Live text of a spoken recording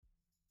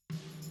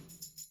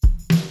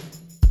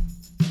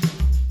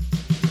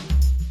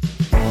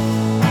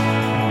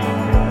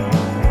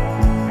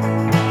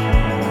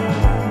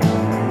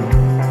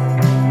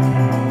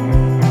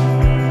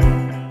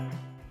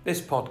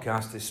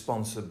podcast is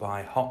sponsored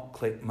by Hot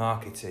Click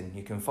Marketing.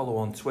 You can follow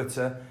on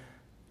Twitter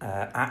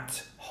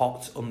at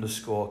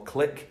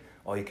hot_click,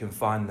 or you can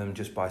find them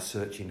just by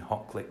searching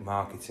Hot Click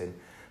Marketing.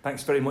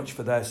 Thanks very much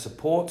for their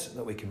support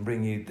that we can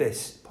bring you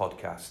this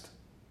podcast.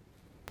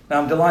 Now,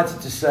 I'm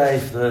delighted to say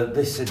for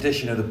this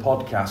edition of the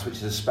podcast, which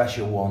is a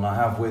special one, I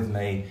have with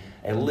me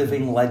a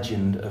living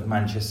legend of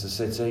Manchester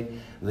City,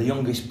 the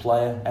youngest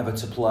player ever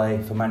to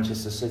play for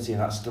Manchester City,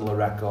 and that's still a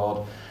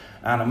record,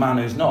 and a man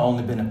who's not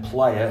only been a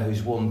player,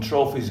 who's won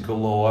trophies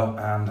galore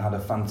and had a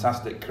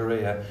fantastic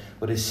career,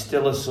 but is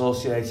still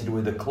associated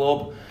with the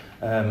club,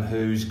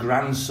 whose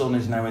grandson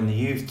is now in the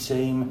youth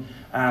team,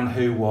 and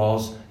who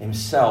was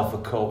himself a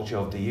coach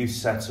of the youth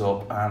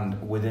setup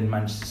and within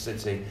Manchester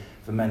City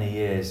for many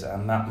years,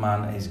 and that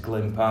man is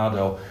Glyn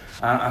Pardoe.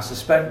 And I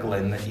suspect,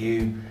 Glyn, that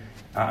you,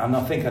 and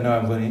I think I know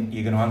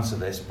you're going to answer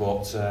this,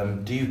 but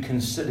do you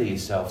consider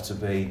yourself to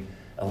be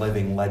a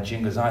living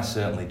legend? Because I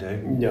certainly do.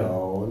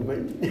 No,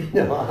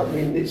 I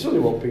mean, it's only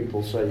what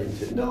people say,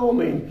 isn't it? No, I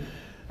mean,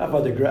 I've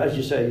had as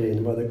you say,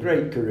 Ian, I've had a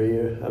great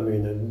career. I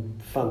mean, a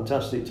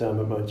fantastic time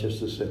at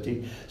Manchester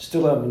City.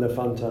 Still having a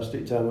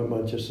fantastic time at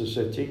Manchester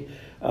City.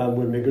 And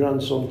with my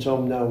grandson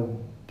Tom now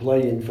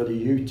playing for the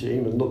youth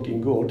team and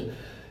looking good,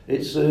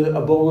 it's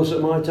a bonus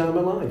at my time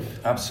of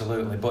life.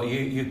 Absolutely. But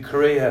your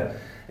career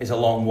is a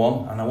long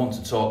one, and I want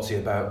to talk to you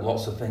about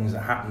lots of things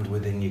that happened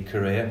within your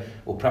career.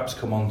 We'll perhaps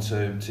come on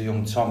to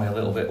young Tommy a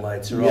little bit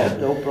later on. Yeah,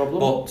 no problem.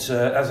 But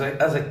as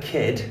a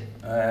kid,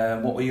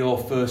 what were your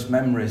first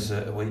memories?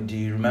 Do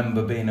you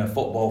remember being a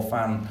football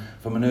fan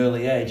from an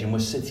early age, and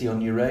was City on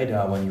your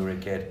radar when you were a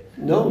kid?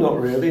 No, not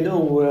really,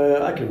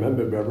 no. I can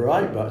remember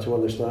right back to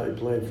when I started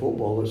playing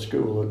football at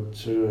school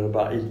at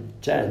about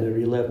 10 or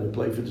 11. I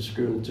played for the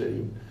school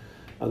team,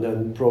 and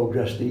then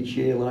progressed each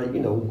year,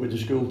 with the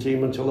school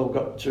team until I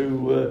got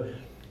to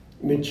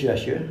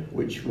Mid-Cheshire,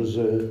 which was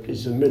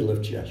is the middle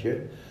of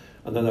Cheshire.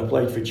 And then I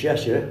played for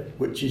Cheshire,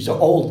 which is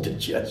old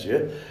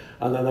Cheshire.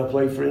 And then I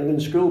played for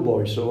England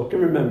schoolboys, so I can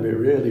remember it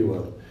really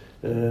well.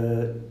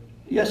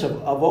 Yes,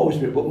 I've always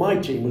been, but my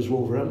team was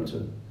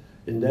Wolverhampton.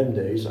 In them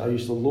days, I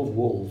used to love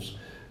Wolves.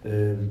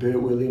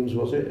 Bert Williams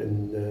was it,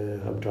 and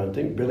I'm trying to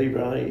think, Billy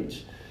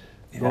Wright,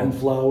 Ron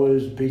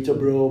Flowers, Peter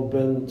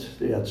Broadbent.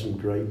 They had some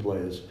great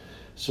players.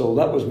 So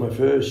that was my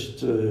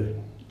first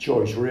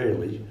choice,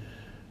 really,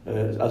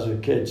 as a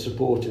kid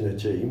supporting a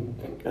team.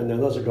 And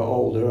then as I got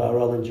older,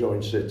 Alan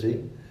joined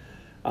City.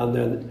 And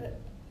then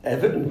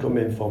Everton come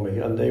in for me,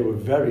 and they were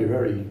very,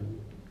 very,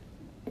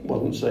 I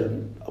don't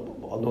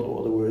know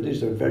what the word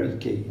is, they were very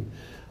keen.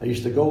 I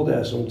used to go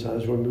there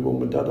sometimes with my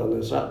mum and dad on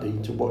a Saturday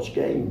to watch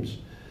games.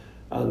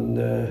 And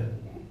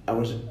I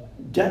must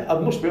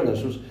be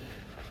honest,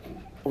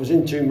 I was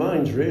in two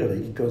minds, really,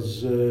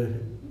 because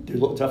they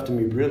looked after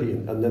me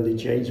brilliant, and then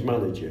they changed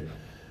manager,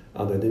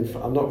 and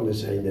I'm not going to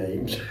say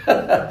names,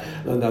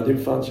 and I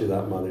didn't fancy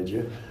that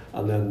manager.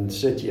 And then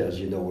City, as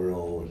you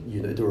know,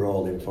 they were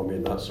all in for me,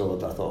 and that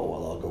sort of, I thought,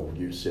 well, I'll go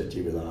use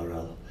City with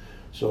RL.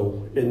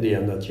 So in the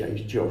end, I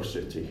chose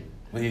City.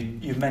 Well,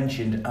 you've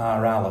mentioned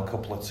RL a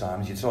couple of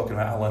times. You're talking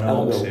about Alan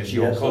Oakes, who's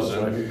your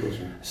cousin. That's right, my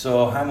cousin.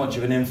 So how much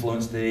of an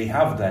influence did he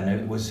have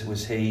then?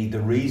 Was he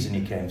the reason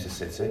he came to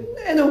City?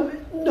 No,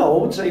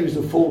 I would say he was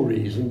the full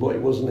reason, but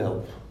it wasn't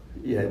help.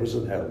 Yeah, it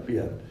wasn't help,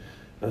 yeah.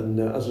 And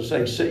as I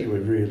say, City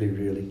were really,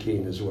 really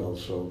keen as well.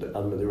 So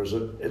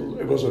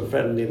it was a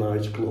fairly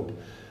nice club.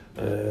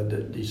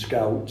 The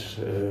scout,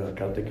 I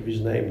can't think of his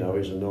name now,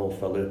 he's an old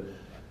fella.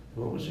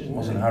 What was his name?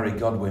 Wasn't Harry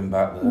Godwin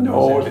back then?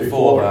 No, was it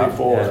before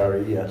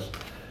Harry, yes.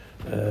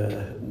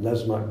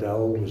 Les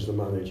McDowell was the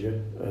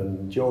manager,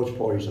 and George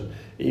Poyser,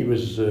 he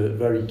was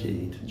very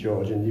keen,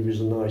 George, and he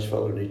was a nice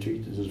fellow, and he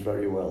treated us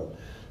very well.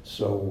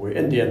 So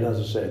in the end, as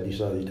I said,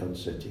 decided on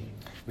City.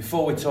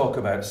 Before we talk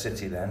about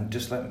City then,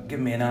 just give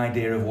me an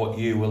idea of what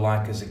you were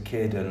like as a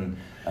kid and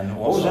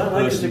what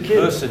sort of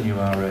person you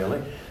are,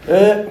 really.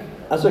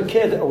 As a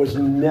kid, I was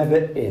never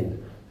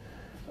in.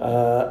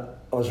 I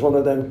was one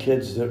of them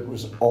kids that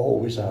was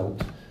always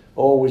out,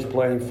 always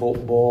playing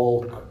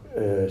football,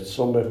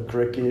 summer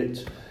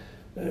cricket.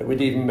 We'd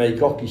even make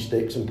hockey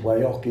sticks and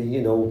play hockey,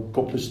 a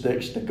couple of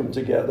sticks, stick them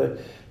together.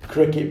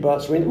 Cricket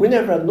bats, we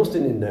never had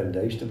nothing in them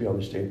days, to be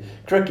honest.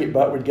 Cricket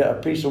bat, we'd get a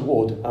piece of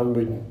wood and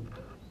we'd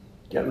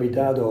get my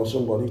dad or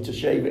somebody to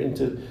shave it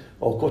into,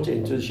 or cut it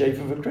into the shape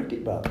of a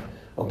cricket bat,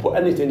 and put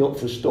anything up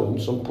for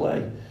stumps and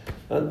play.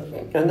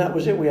 And that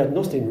was it. We had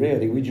nothing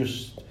really. We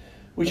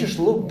just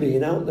loved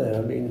being out there.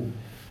 I mean,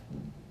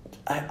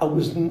 I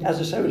was, as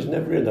I say, I was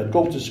never in. I'd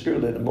go to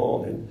school in the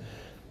morning.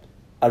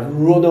 I'd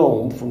run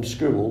home from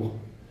school,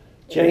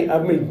 cut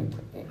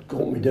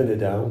my dinner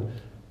down,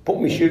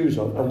 put my shoes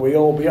on, and we'd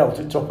all be out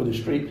at the top of the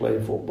street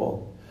playing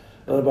football.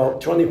 And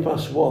about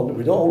 1:20,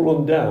 we'd all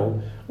run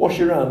down, wash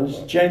your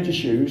hands, change your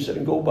shoes,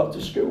 and go back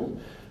to school.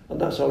 And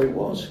that's how it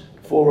was.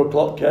 4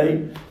 o'clock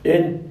came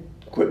in,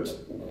 quick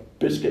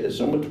biscuit or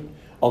something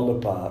on the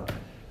park.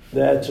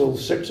 There till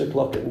 6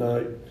 o'clock at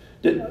night.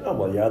 You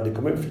hardly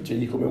come in for tea,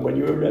 you come in when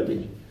you were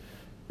ready.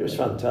 It was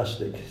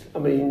fantastic. I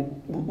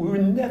mean, we were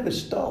never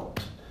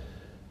stopped.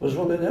 was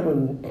one of them,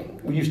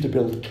 and we used to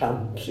build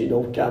camps,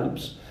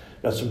 camps.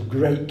 We had some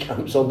great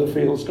camps on the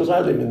fields, because I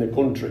live in the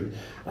country,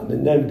 and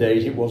in them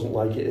days it wasn't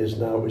like it is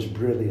now. It was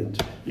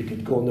brilliant. You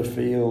could go on the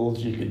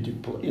fields, you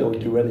could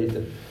do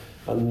anything.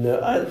 And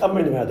I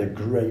had a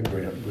great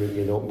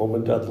bringing up. Mum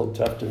and Dad looked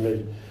after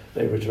me.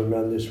 They were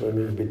tremendous for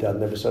me. My dad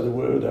never said a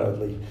word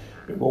hardly.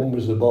 My mum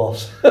was the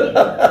boss.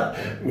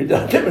 My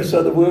dad never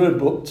said a word,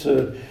 but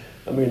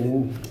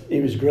he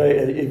was great.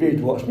 If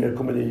he'd watched me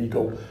coming in, he'd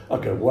go, I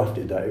could have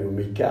wafted at him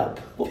with my cap.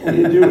 What were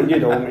you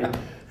doing,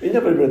 He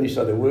never really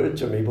said a word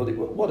to me, but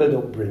what an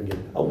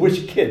upbringing. I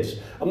wish kids,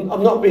 I'm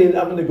not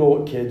having to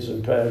go at kids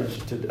and parents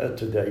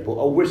today,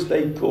 but I wish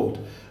they could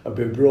have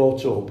been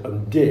brought up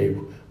and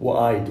do what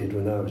I did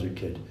when I was a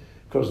kid,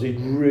 because they'd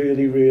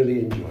really, really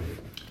enjoy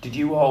it. Did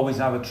you always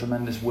have a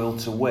tremendous will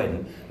to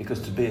win?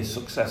 Because to be a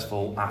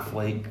successful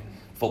athlete,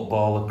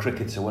 footballer,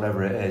 cricketer,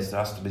 whatever it is, there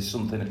has to be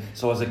something.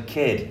 So as a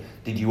kid,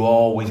 did you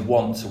always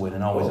want to win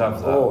and always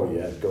have that? Oh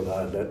yeah,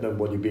 God,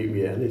 nobody beat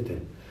me at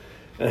anything.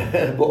 But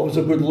I was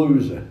a good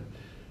loser.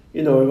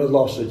 If I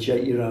lost, I'd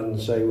shake your hand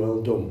and say,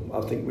 well done.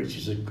 I think which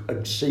is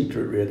a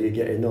secret really of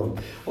getting on.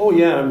 Oh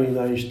yeah,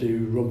 I used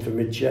to run for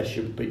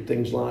mid-Cheshire,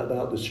 things like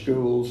that, the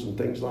schools and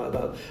things like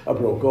that. I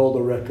broke all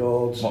the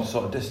records. What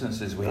sort of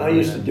distances were you I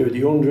used to do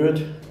the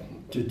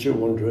 100 to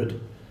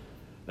 200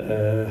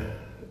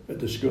 at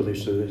the school. I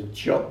used to do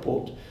shot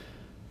put.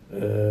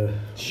 I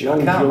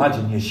can't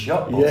imagine your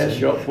shot put. Yeah,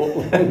 shot put,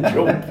 long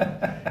jump,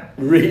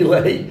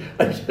 relay.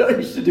 I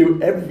used to do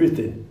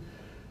everything.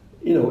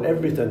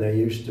 Everything I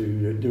used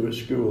to do at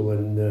school,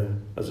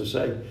 and as I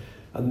say,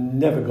 I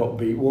never got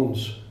beat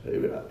once.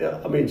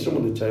 Some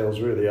of the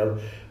tales really.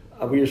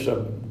 We used to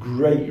have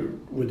great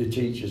with the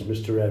teachers.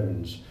 Mr.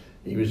 Evans,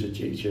 he was a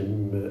teacher,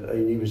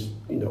 and he was,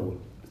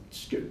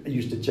 he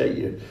used to take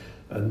you,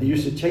 and they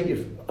used to take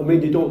you.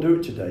 They don't do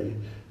it today.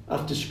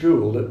 After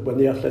school, when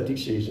the athletic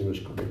season was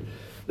coming,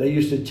 they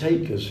used to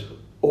take us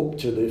up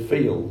to the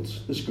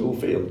fields, the school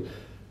field,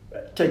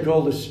 take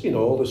all this,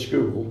 all the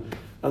school,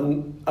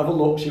 and have a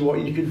look, see what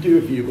you could do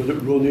if you're good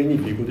at running,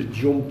 if you're good at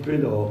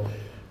jumping, or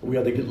we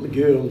had a little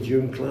girl,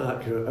 June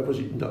Clark, was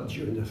it not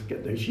June, I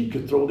forget now, she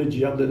could throw the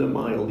javelin a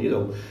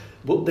mile,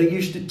 but they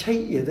used to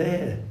take you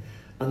there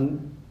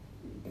and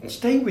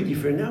stay with you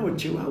for an hour,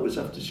 2 hours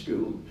after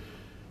school,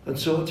 and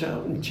sort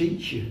out and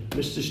teach you.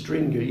 Mr.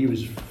 Stringer, he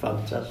was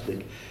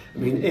fantastic.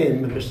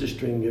 Mr.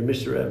 Stringer,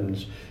 Mr.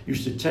 Evans,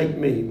 used to take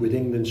me with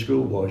England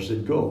schoolboys.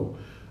 They'd go,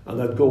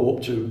 and I'd go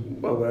up to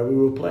where we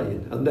were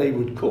playing, and they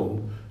would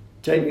come,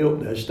 take me up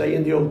there, stay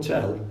in the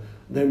hotel,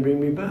 then bring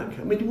me back.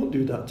 They wouldn't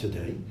do that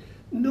today.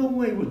 No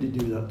way would they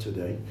do that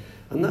today.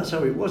 And that's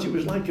how it was. It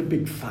was like a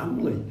big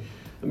family.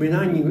 I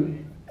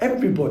knew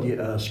everybody at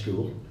our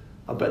school.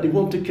 I bet they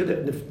want a kid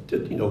at,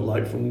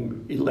 like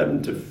from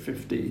 11 to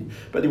 15.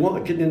 But they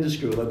want a kid in the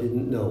school I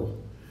didn't know.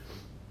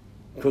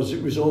 Because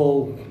it was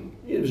all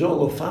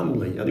a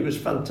family, and it was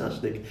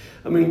fantastic.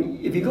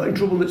 If you got in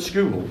trouble at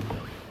school,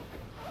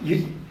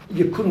 you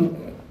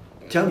couldn't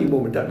tell your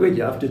mum and dad, well,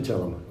 you have to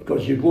tell them,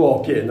 because you'd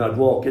walk in, I'd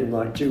walk in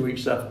like 2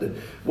 weeks after,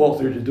 walk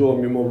through the door,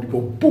 and your mum would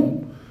go,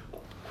 boom,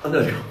 and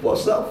I'd go,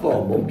 what's that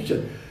for, Mum? She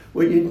said,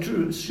 well, you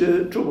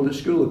in trouble at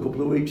school a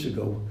couple of weeks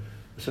ago.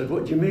 I said,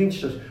 what do you mean?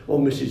 She says, oh,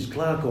 Mrs.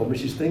 Clark or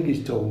Mrs.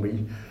 Thingy's told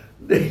me,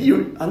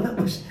 and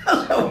that's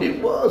how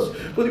it was.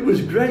 But it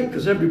was great,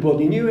 because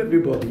everybody knew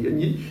everybody, and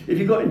if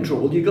you got in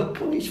trouble, you got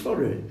punished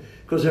for it,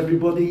 because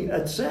everybody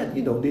had said,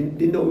 they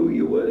know who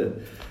you were.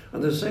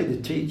 And as I say, the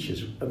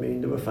teachers,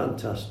 they were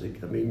fantastic.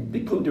 They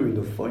couldn't do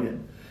enough for you.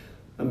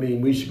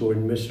 We used to go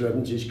in Mr.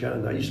 Evans' car,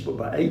 and I used to put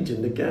about 8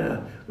 in the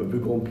car when we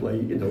go and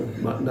play,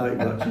 night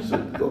matches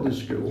at other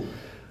school.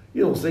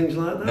 Things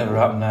like that. Never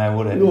happened now,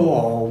 would it?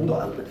 No,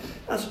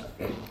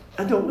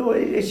 I don't know.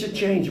 It's a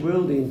changed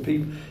world, and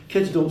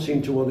kids don't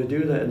seem to want to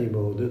do that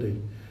anymore, do they?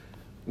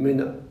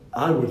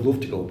 I would love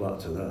to go back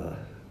to that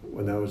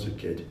when I was a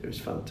kid. It was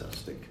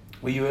fantastic.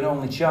 Were you an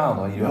only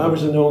child? I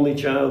was an only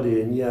child,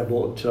 Ian, yeah,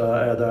 but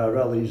I had our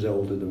rallies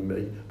older than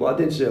me. But I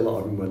did see a lot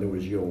of them when I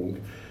was young.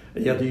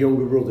 And you had a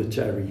younger brother,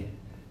 Terry.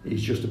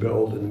 He's just a bit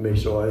older than me,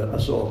 so I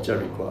saw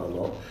Terry quite a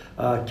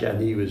lot. Ken,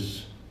 he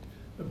was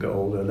a bit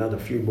older, and I had a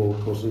few more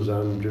cousins,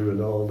 Andrew and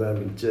all them,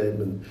 and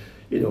Tim,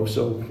 and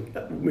so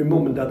my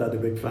mum and dad had a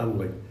big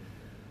family.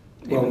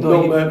 Well,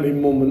 not my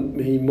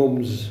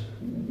mum's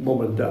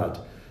mum and dad.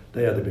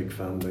 They had a big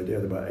family. They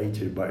had about 8, I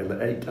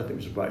think it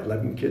was about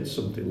 11 kids,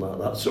 something like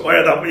that. So I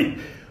had my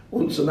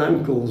aunts and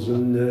uncles,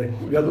 and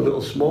we had a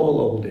little small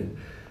holding.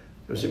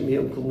 Was it my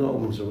Uncle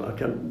Norman's?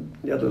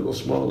 He had a little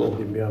small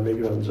holding behind my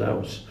grand's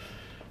house,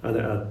 and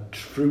it had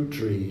fruit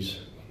trees,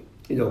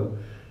 and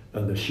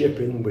the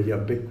shipping. We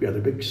had a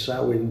big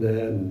sow in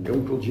there, and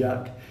Uncle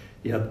Jack,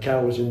 he had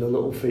cows in the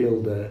little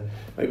field there.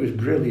 It was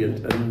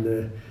brilliant,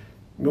 and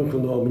my Uncle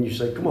Norman used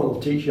to say, come on,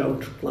 I'll teach you how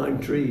to climb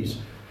trees.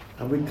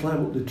 And we'd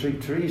climb up the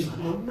trees, like,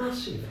 oh,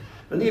 massive.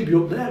 And he'd be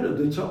up there at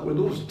the top with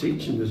us,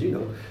 teaching us,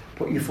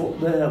 put your foot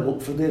there,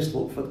 look for this,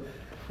 look for...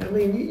 You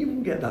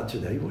wouldn't get that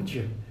today, would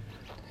you?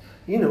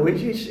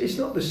 It's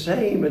not the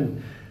same,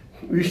 and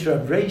we used to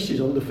have races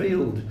on the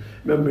field.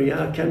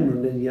 Remember, Ken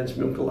running against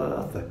my Uncle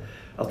Arthur.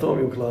 I thought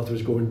my Uncle Arthur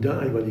was going to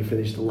die when he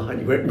finished the line.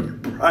 He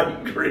went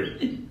bright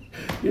green.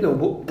 You know,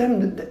 but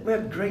then we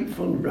had great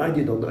fun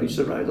riding on that. I used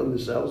to ride on the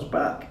Sal's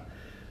back.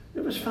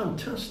 It was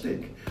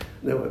fantastic.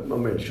 Now, I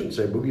mean, I shouldn't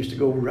say, but we used to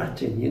go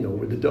ratting, you know,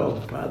 with the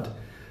dog pad,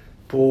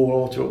 pour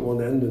water at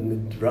one end,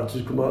 and the rats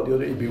would come out the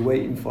other. He'd be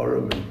waiting for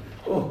them.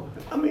 And,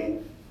 I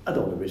mean, I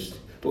don't know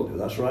if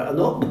that's right or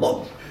not,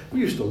 but we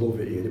used to love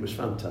it here. It was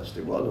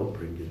fantastic. What an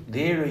upbringing.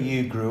 The era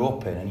you grew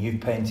up in, and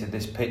you've painted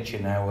this picture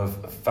now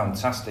of a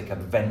fantastic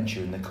adventure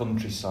in the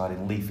countryside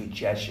in leafy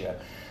Cheshire,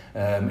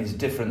 is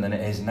different than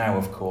it is now,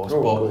 of course.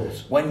 Of but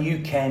course. When you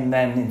came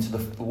then into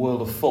the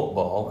world of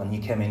football, and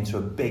you came into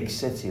a big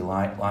city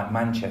like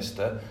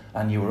Manchester,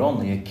 and you were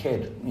only a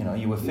kid, you know,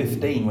 you were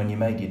 15 when you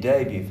made your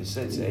debut for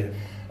City.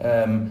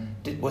 Yeah.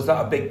 Was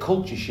that a big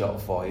culture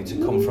shock for you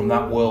to come from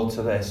that world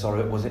to this, or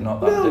was it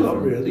not that different? No,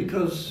 not really,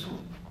 because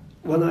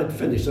when I'd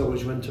finished, I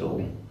always went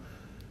home.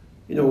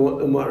 You know,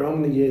 no matter how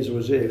many years I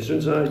was here,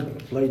 since I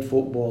played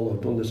football,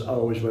 I've done this, I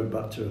always went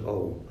back to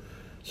home.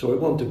 So it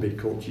wasn't a big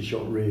culture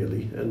shock,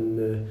 really.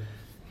 And,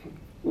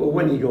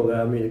 when you go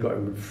there, I mean, I got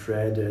in with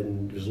Fred,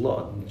 and there's a lot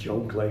of,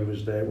 John Clay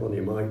was there, wasn't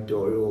he, Mike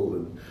Doyle,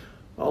 and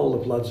all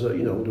the lads that,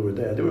 you know, they were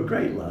there. They were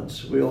great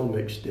lads. We all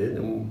mixed in,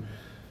 and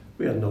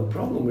we had no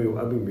problem.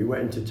 We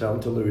went into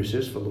town to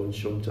Lewis's for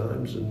lunch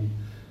sometimes, and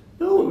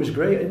no, it was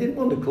great. I didn't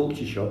want a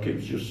culture shock. It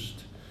was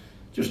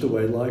just the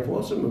way life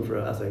was,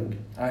 I think.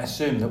 I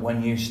assume that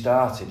when you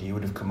started, you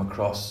would have come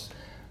across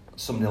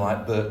somebody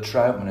like Bert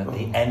Troutman at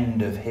the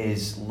end of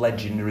his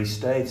legendary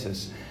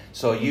status.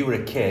 So you were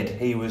a kid,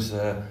 he was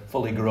a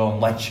fully grown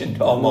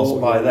legend almost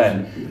by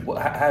then.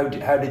 How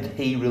did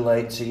he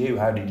relate to you?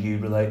 How did you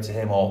relate to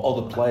him, or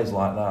other players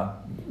like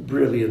that?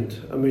 Brilliant.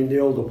 I mean, the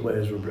older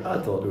players I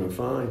thought they were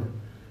fine.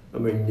 I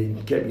mean,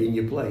 they kept you in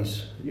your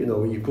place. You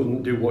know, you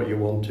couldn't do what you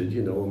wanted,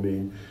 you know. I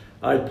mean,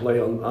 I played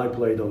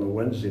on a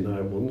Wednesday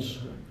night once,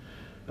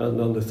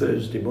 and on the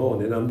Thursday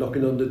morning, I'm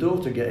knocking on the door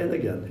to get in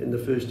again, in the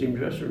first team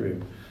dressing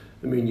room.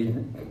 I mean,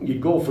 you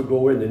go for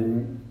going,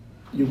 and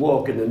you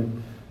walk in,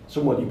 and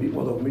somebody beat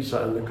one of me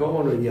sat in the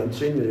corner, and you hadn't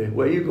seen me.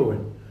 Where are you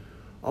going?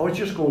 I was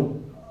just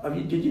going,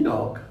 did you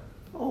knock?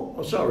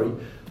 Oh, sorry.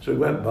 So he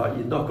went back,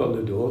 you knock on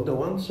the door,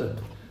 no answer.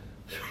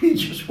 He'd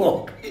just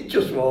walk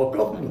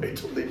off and wait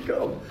till they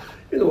come.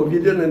 You know, if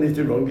you did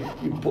anything wrong,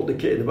 you put the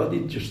kit in the bag,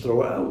 he'd just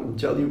throw it out and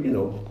tell you, you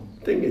know,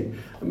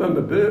 thinking. I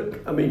remember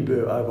Bert,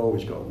 I've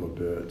always got on with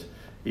Bert.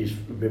 He's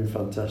been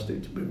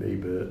fantastic with me,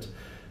 Bert.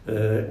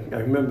 I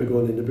remember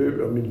going in the boot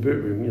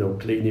room, you know,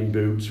 cleaning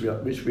boots,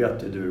 which we had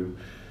to do.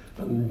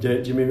 And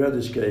Jimmy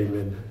Redders came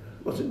in.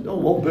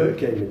 Bert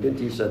came in, didn't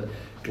he? He said,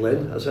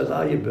 Glenn. I said,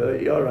 hiya,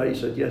 Bert, you all right? He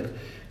said, yeah.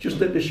 Just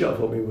lift the shot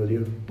for me, will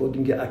you? But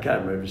I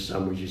can't remember his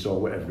sandwiches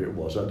or whatever it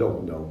was, I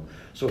don't know.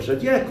 So I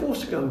said, yeah, of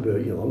course I can,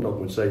 Bert. You know, I'm not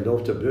going to say no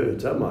to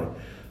Bert, am I?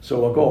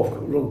 So I go off,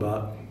 run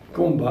back,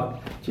 come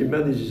back. Jim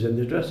Redders is in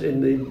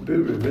the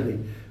boot room, really.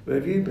 Where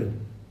have you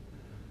been?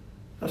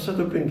 I said,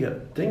 I've been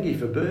get thingy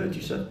for Bert.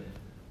 He said,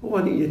 well,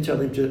 why didn't you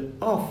tell him to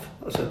off?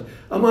 I said,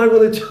 am I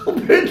going to tell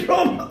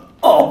Bertrand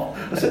off?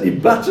 I said, he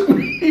battered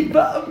me,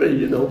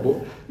 you know,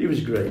 but he was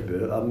great,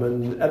 Bert. I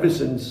mean, ever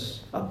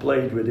since I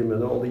played with him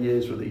and all the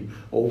years with the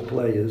old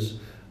players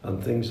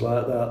and things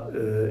like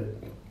that,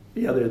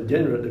 he had a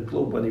dinner at the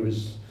club when he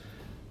was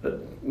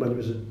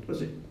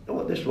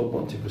this one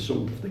wanted for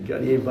something,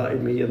 and he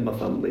invited me and my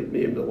family,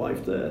 me and my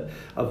wife there.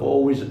 I've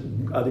always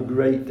had a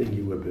great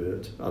thing with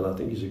Bert, and I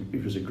think he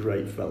was a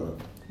great fella.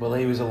 Well,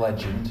 he was a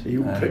legend. He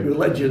was a bigger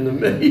legend than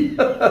me.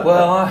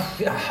 Well, I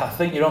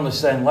think you're on the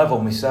same level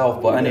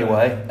myself, but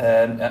anyway,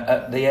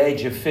 at the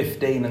age of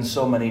 15 and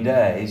so many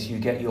days, you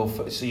get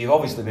so you've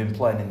obviously been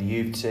playing in the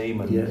youth team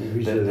and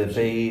the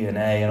B and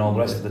A and all the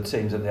rest of the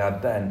teams that they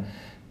had then.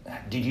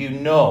 Did you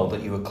know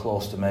that you were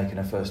close to making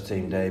a first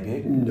team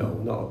debut? No,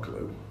 not a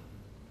clue.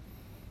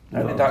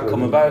 How did that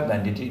come about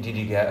then? Did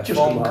you get a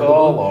phone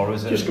call, or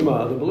was it? Just come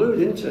out of the blue,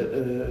 didn't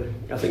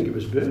it? I think it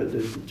was Bert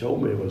that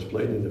told me I was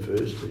playing in the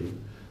first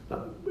team.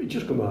 It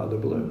just come out of the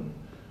blue.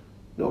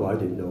 No, I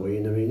didn't know,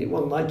 Ian. I mean, it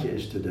wasn't like it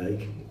is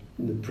today.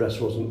 The press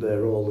wasn't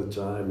there all the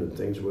time and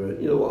things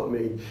weren't, you know what I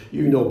mean?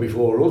 You know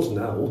before us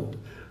now.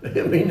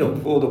 I mean,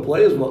 before the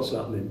players what's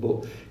happening.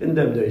 But in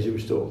them days it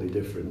was totally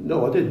different.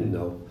 No, I didn't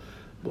know.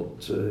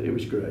 But it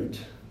was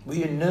great. Were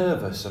you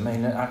nervous? I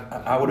mean,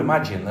 I would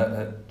imagine that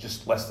at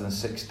just less than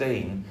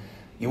 16,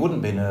 you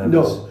wouldn't be nervous.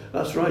 No,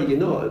 that's right. You're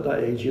not at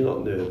that age. You're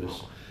not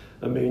nervous.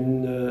 I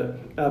mean,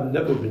 I've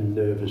never been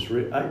nervous.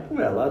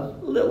 A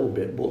little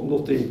bit, but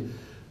nothing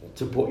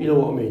to put. You know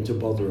what I mean? To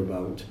bother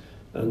about.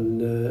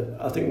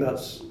 And I think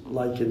that's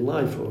like in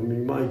life. I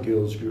mean, my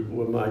girls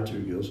were my two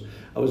girls.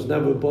 I was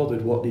never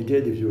bothered what they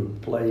did if you were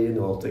playing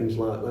or things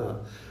like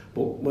that.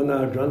 But when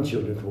our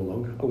grandchildren come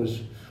along, I was,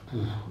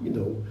 you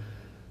know,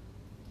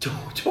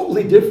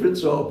 totally different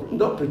sort of,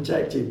 not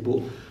protective,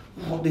 but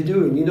what they're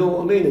doing, you know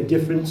what I mean? A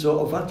different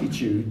sort of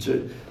attitude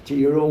to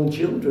your own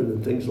children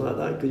and things like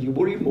that, because you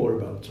worry more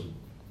about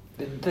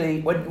them.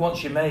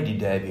 Once you made your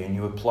debut and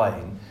you were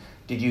playing,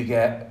 Did you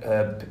get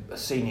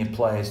senior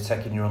players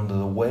taking you under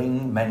the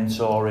wing,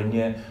 mentoring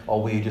you,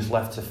 or were you just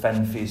left to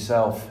fend for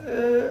yourself?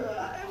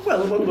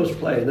 Well, when I was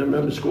playing, I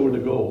remember scoring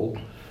a goal,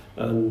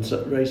 and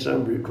Ray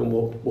Sandbury come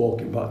up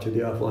walking back to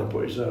the half line,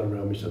 put his arm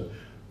around me, and said,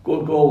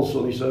 "Good goal,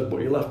 son," he said,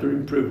 "but you'll have to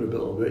improve a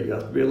little bit, you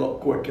have to be a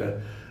lot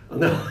quicker." And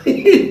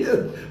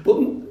but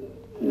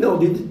no,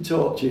 they didn't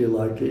talk to you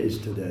like it is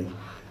today.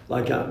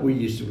 Like we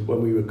used to,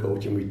 when we were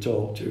coaching, we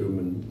talked to them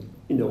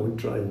and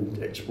try and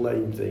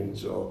explain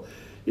things, or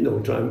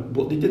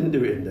but they didn't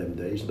do it in them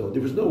days. No,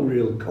 there was no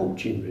real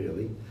coaching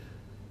really,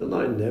 but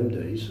not in them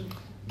days.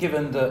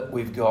 Given that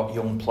we've got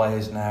young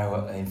players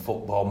now in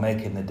football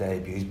making their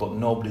debuts, but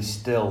nobody's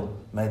still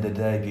made their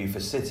debut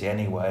for City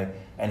anyway,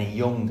 any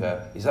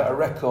younger, is that a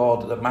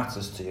record that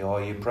matters to you,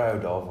 or are you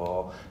proud of,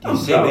 or do you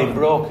see it being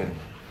broken?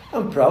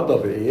 I'm proud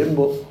of it, Ian,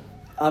 but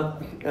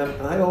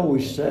I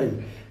always say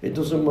it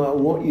doesn't matter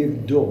what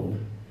you've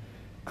done,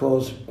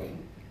 because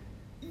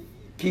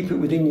keep it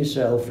within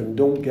yourself and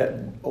don't get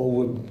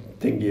over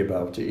thingy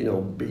about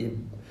it,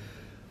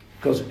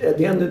 because at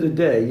the end of the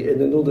day,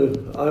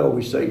 I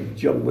always say,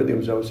 John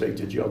Williams, I always say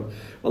to John,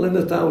 well, in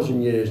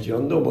 1,000 years,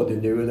 John, nobody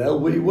knew who the hell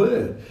we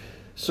were.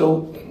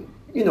 So,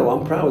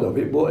 I'm proud of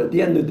it, but at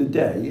the end of the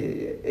day,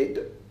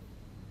 it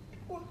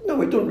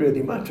doesn't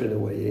really matter in a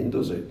way, Ian,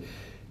 does it?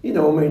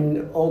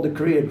 All the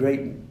career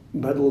great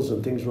medals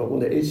and things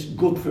like that, it's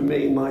good for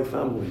me and my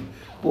family.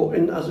 But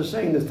as I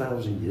say, in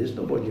 1,000 years,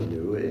 nobody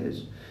knew who it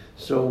is.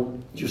 So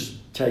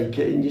just take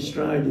it in your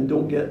stride and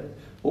don't get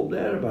up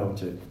there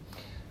about it.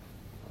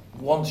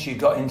 Once you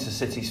got into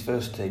City's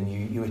first team,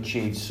 you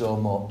achieved so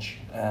much,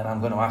 and I'm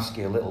going to ask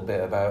you a little bit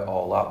about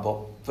all that. But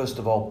first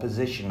of all,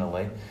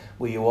 positionally,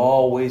 were you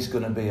always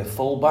going to be a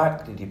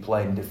fullback? Did you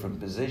play in different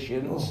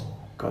positions? Oh,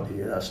 God,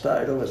 yeah. I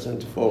started on a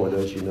centre forward,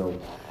 as you know.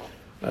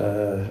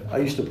 I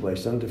used to play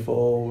centre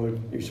forward.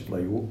 Used to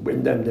play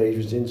in them days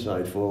was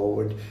inside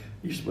forward.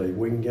 Used to play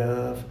wing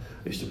half.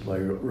 Used to play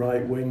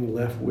right wing,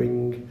 left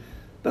wing.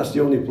 That's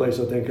the only place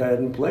I think I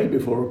hadn't played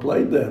before I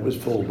played there was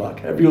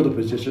fullback. Every other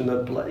position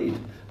I'd played,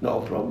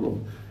 not a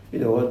problem.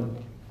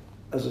 And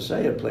as I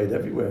say, I played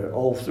everywhere,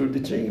 all through the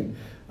team.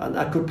 And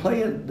I could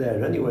play it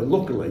there anyway.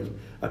 Luckily,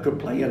 I could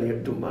play any,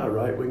 it doesn't matter,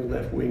 right wing,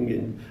 left wing,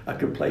 and I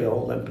could play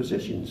all them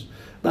positions.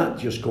 That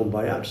just come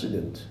by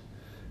accident.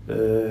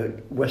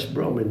 West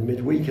Brom in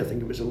midweek, I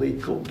think it was a League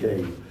Cup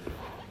game.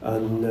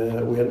 And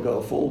we hadn't got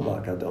a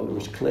fullback. I don't know, it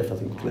was Cliff. I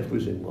think Cliff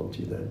was in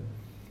Monty then.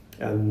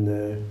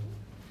 And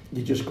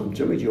he just come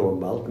to me, Joe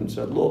and Malcolm,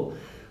 said, "Look,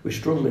 we're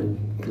struggling,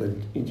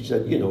 Clint." He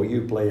said,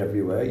 "You play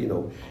everywhere,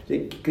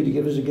 could you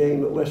give us a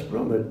game at West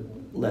Brom at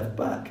left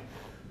back?"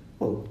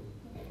 Well,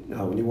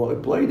 how many want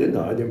to play, didn't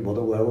I? I didn't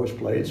bother where I was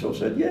playing, so I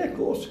said, "Yeah, of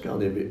course, I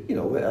can, if it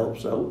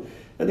helps out."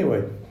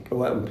 Anyway, I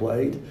went and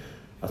played.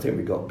 I think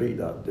we got beat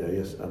that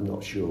day, I'm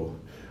not sure.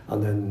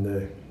 And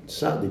then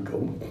Saturday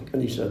come, and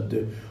he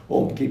said,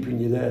 "I'm keeping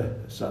you there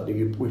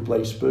Saturday, we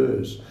play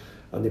Spurs."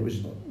 And it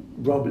was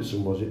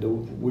Robertson, was it, the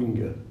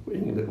winger?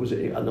 Was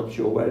it? I'm not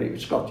sure where he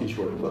was, Scottish,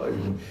 but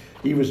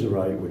he was the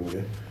right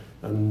winger.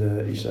 And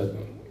he said,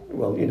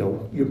 "Well,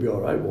 you'll be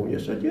all right, won't you?"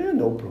 I said, "Yeah,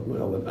 no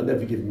problem." I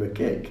never give him a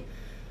kick.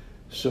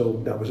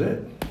 So that was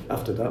it.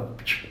 After that,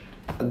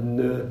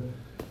 and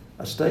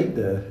I stayed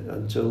there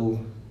until,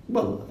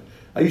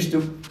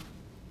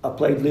 I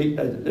played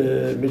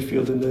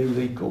midfield in the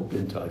League Cup,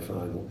 didn't I,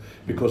 final,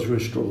 because we were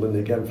struggling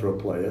again for a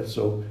player.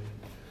 So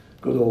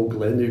good old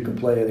Glenn, who can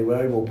play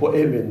anywhere, we'll put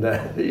him in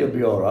there, he'll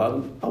be all right.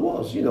 And I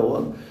was,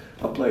 and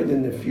I played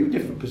in a few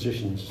different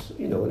positions,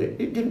 and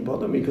it didn't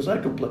bother me, because I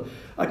could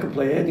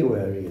play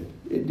anywhere, Ian.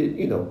 It did,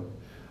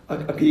 I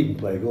could even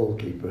play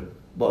goalkeeper,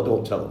 but I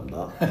don't tell them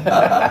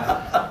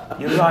that.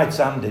 You're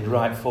right-handed,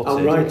 right-footed.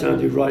 I'm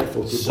right-handed,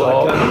 right-footed, so,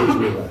 but I can't use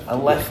my left.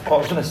 And left, I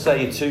was going to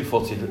say you're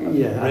two-footed.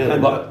 Yeah,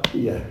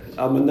 really,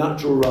 I'm a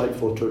natural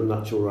right-footer and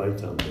natural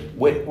right-handed.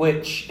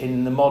 Which,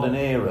 in the modern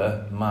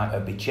era, might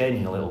be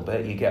changing a little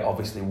bit. You get,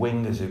 obviously,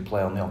 wingers who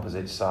play on the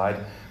opposite side,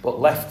 but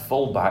left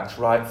full-backs,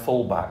 right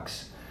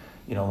full-backs,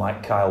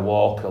 like Kyle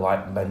Walker,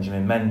 like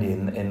Benjamin Mendy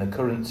in the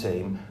current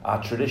team,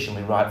 are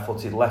traditionally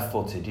right-footed,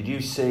 left-footed. Did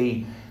you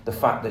see the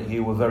fact that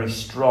you were very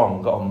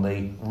strong on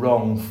the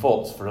wrong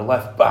foot for a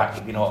left-back,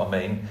 if you know what I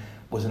mean,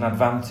 was an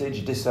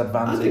advantage,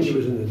 disadvantage? I think it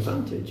was an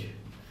advantage.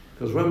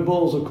 Because when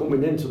balls are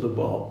coming into the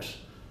box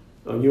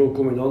and you're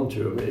coming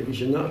onto them, if it's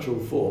your natural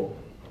foot,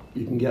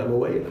 you can get them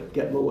away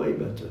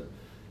better.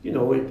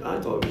 I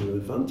thought it was an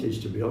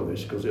advantage, to be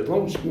honest, because as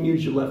long as you can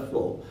use your left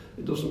foot,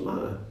 it doesn't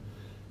matter.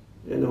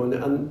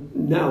 And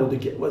now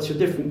it's a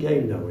different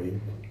game now,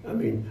 Ian. I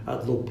mean,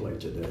 I'd love to play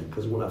today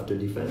because we won't have to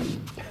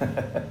defend.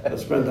 I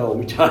spend all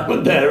my time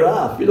on their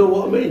half, you know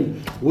what I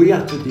mean? We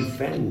had to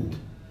defend.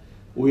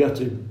 We had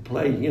to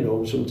play,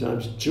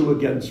 sometimes 2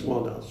 against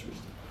 1.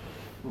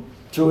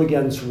 2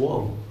 against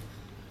 1.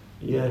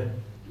 Yeah.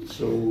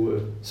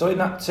 So in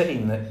that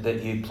team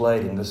that you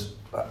played in,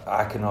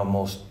 I can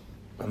almost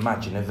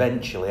imagine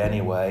eventually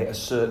anyway, a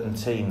certain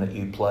team that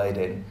you played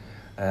in,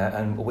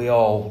 and we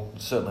all,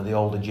 certainly the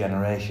older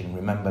generation,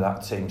 remember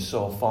that team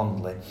so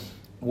fondly.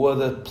 were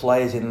the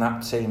players in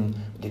that team,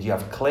 did you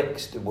have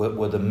cliques?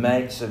 Were the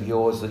mates of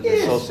yours that you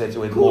associated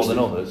with more than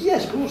others?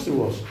 Yes, of course there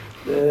was.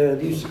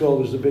 They used to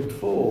call us the Big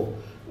Four.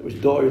 It was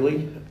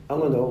Doyley,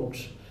 Alan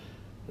Oakes,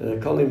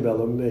 Colin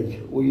Bell and me.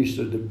 We used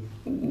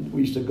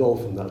to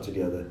golf and that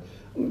together.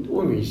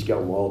 When we used to get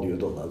on with all the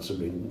other lads, I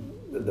mean,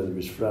 then there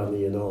was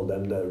Franny and all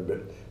them there,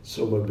 but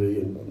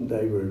Summerby, and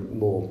they were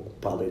more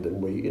pally than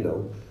we, you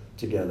know,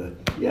 together.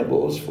 Yeah,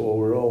 but us four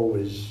were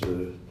always,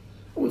 I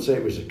wouldn't say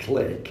it was a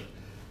clique,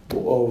 but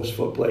always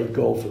played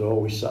golf and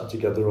always sat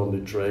together on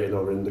the train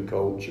or in the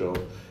coach, or,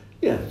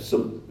 yeah,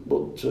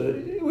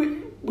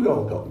 we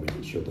all got with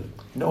each other.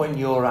 Knowing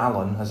your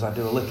Alan, as I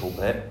do a little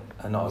bit,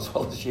 and not as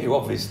well as you,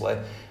 obviously,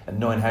 and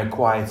knowing how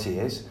quiet he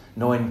is,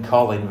 knowing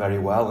Colin very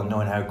well and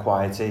knowing how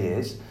quiet he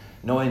is,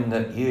 knowing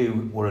that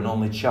you were an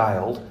only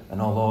child,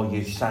 and although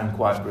you sound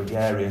quite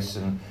gregarious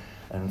and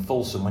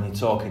fulsome when you're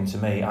talking to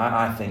me,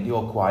 I think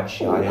you're quite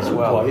shy as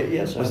well. Quiet,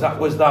 yes, was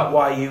that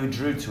why you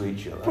drew to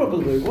each other?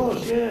 Probably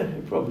was, yeah.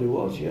 It probably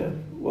was, yeah.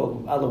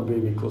 Well, Alan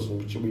being my cousin,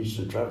 which we used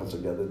to travel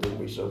together, didn't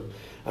we? So,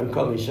 and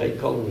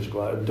Colin was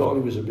quiet, and Donny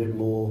was a bit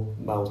more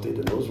mouthy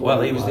than us. Well,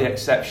 he was the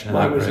exception of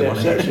that group, wasn't he? Mine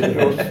was the exception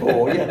of us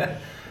four, yeah.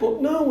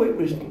 But no, we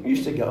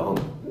used to get on.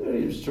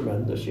 It was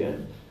tremendous, yeah.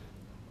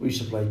 We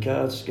used to play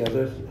cards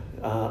together,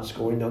 arts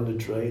going on the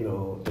train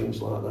or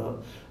things like that.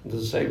 And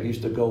as I say, we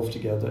used to golf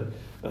together.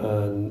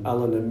 And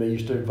Alan and me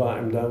used to invite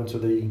him down to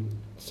the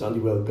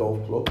Sandywell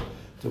Golf Club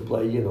to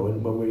play, you know,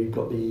 and when we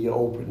got the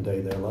open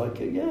day there,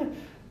 like it, yeah.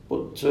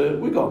 But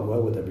we got on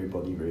well with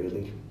everybody,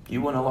 really.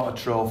 You won a lot of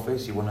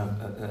trophies. You won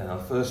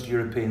a first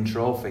European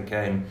trophy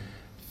came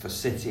for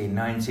City in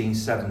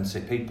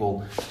 1970.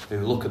 People who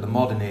look at the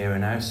modern era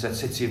now said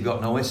City have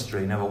got no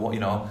history, never won, you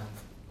know,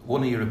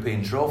 won a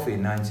European trophy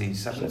in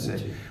 1970.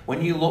 70.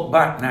 When you look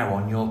back now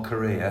on your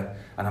career,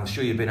 and I'm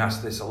sure you've been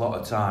asked this a lot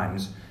of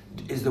times,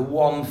 is there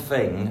one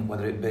thing,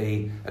 whether it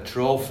be a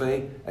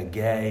trophy, a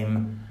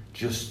game,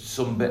 just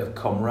some bit of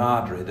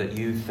camaraderie that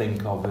you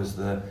think of as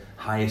the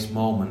highest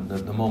moment,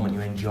 the moment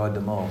you enjoyed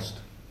the most?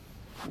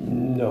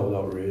 No,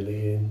 not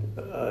really.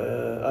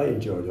 I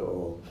enjoyed it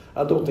all.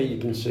 I don't think you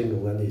can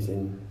single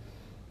anything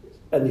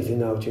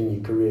out in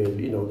your career,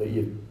 you know, that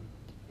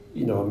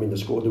you know, I mean, I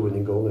scored the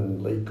winning goal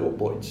in the League Cup,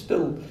 but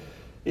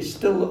it's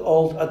still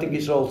all, I think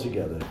it's all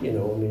together, you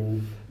know. I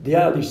mean, the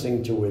hardest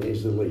thing to win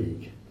is the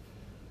league.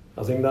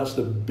 I think that's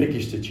the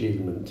biggest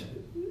achievement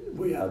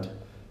we had.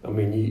 I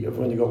mean, you've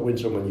only got to win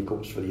so many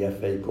cups for the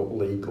FA Cup,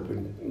 League Cup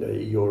and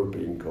the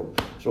European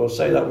Cup. So I'll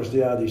say that was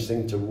the hardest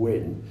thing to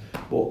win.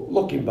 But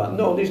looking back,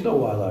 no, there's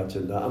no highlight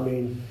in that. I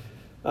mean,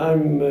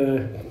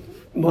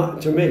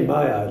 to me,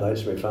 my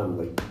highlight's my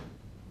family.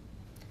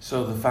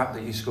 So the fact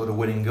that you scored a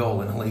winning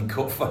goal in a League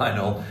Cup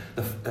final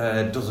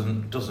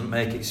doesn't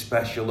make it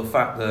special. The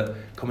fact that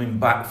coming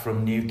back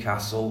from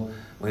Newcastle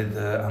with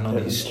I know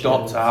you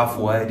stopped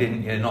halfway,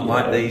 didn't you? Not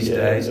like these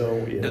days.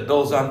 No, yeah.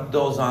 Those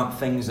aren't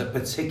things that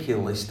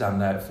particularly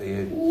stand out for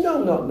you.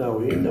 No, not now.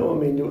 You know,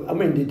 I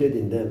mean, they did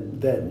in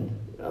then.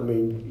 I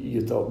mean,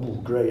 you thought,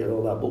 oh, great and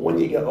all that. But when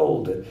you get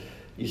older,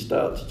 you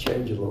start to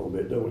change a little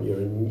bit, don't you?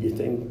 And you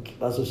think,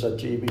 as I said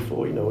to you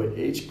before, you know,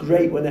 it's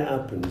great when it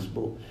happens,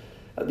 but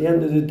at the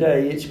end of the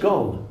day, it's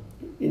gone.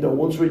 You know,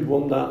 once we've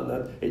won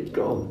that, it's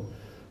gone.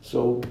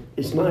 So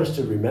it's nice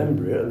to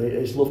remember it, and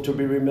it's love to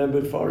be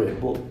remembered for it.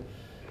 But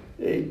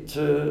it,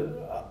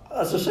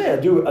 as I say,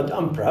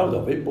 I'm proud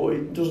of it, but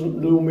it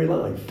doesn't rule my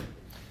life.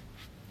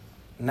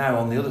 Now,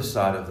 on the other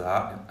side of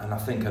that, and I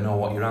think I know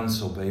what your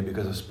answer will be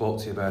because I spoke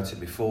to you about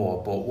it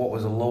before, but what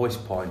was the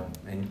lowest point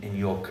in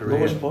your career?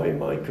 Lowest point in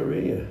my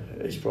career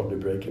is probably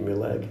breaking my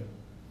leg.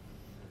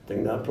 I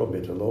think that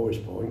probably the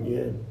lowest point,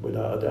 yeah,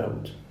 without a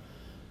doubt.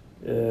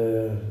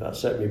 That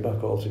set me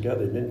back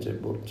altogether, didn't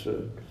it? But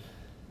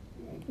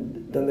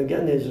then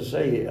again, as I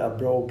say, I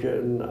broke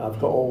it and I've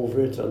got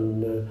over it,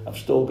 and I've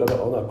still got it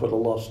on. I could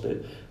have lost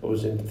it. I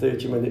was in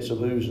 30 minutes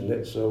of losing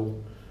it, so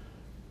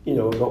you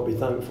know, I've got to be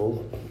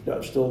thankful that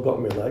I've still got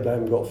my leg. I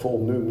haven't got full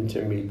movement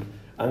in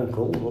my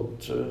ankle,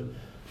 but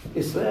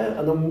it's there,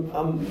 and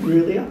I'm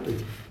really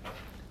happy.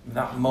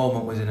 That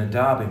moment was in a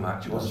derby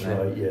match, wasn't it?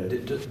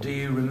 That's right, yeah. Do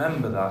you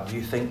remember that? Do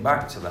you think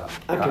back to that?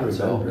 I can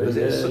remember it, because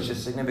yeah. It's such a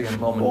significant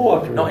moment,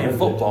 I can not in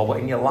remember football, but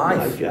in your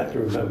life. Yeah, I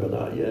can remember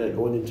that, yeah,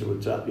 going into a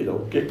tap, you know,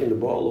 kicking the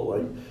ball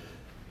away,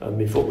 and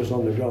my foot was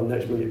on the ground.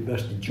 Next minute,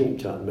 Bestie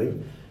jumped at me,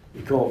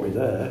 he caught me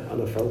there,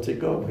 and I felt it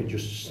go. It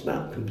just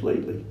snapped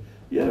completely.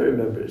 Yeah, I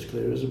remember it as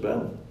clear as a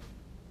bell.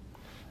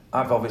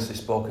 I've obviously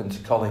spoken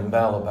to Colin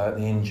Bell about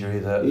the injury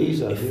that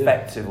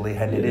effectively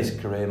ended his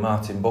career,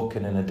 Martin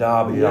Buchan in a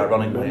derby,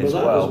 ironically as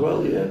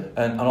well. Yeah.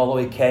 And although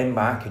he came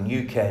back and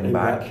you came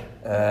back,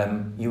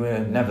 you were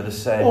never the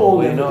same. Oh,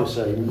 never the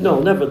same. No,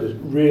 never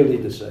really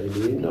the same.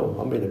 Ian.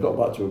 No, I mean, I got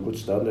back to a good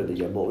standard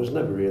again, but it was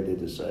never really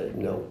the same.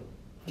 No.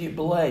 Do you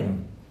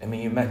blame? I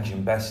mean, you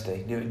mentioned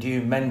Bestie. Do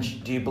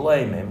you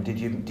blame him? Did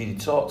you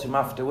talk to him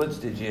afterwards?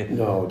 Did you?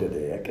 No, did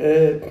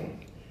I?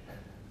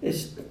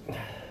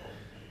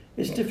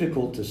 It's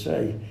difficult to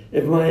say.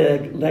 If my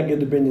leg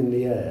had been in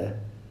the air,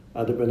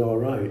 I'd have been all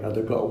right. I'd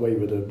have got away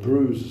with a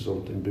bruise or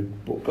something,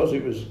 but because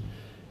it was,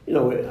 you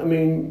know, I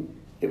mean,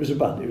 it was a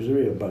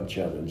real bad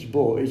challenge.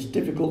 But it's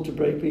difficult to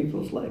break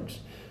people's legs.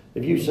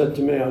 If you said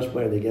to me I was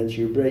playing against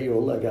you, break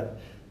your leg,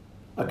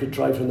 I could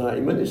try for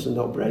 90 minutes and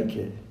not break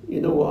it.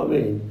 You know what I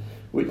mean?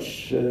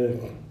 Which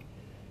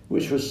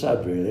was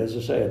sad, really. As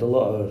I say, I had a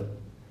lot of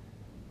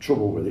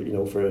trouble with it, you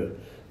know, for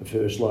the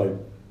first, like,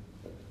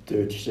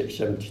 36,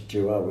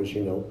 72 hours,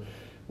 you know,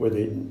 where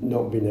they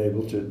not being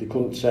able to, they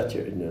couldn't set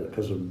it in there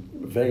because of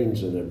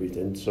veins and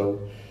everything, so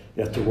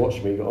you had to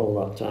watch me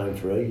all that time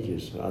for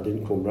ages. I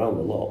didn't come round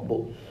a lot,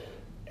 but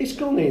it's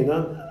gone in.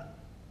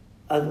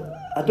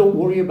 I don't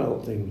worry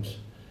about things.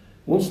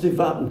 Once they've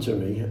happened to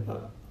me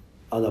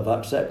and I've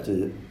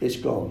accepted it, it's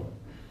gone.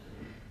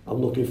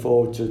 I'm looking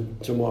forward to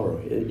tomorrow.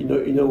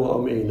 You know what I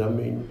mean? I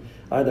mean,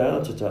 I had a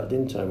heart attack,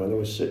 didn't I, when I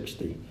was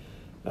 60,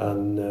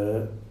 and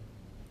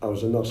I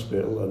was in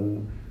hospital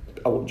and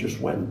I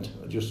just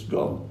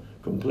gone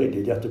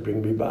completely. They had to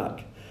bring me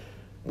back.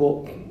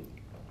 But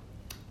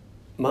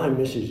my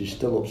missus is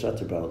still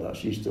upset about that.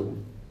 She's still,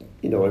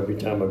 you know, every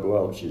time I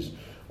go out, she's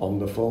on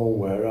the phone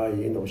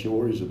where she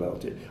worries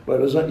about it.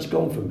 Whereas it's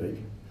gone for me.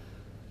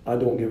 I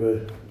don't give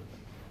a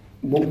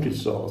monkey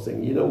sort of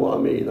thing, you know what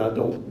I mean? I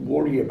don't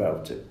worry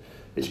about it.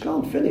 It's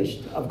gone,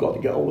 finished. I've got to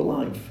get on with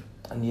life.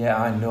 And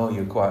yeah, I know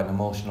you're quite an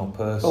emotional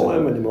person. Oh,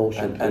 I'm an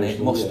emotional person. And it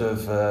must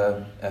have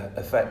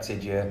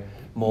affected you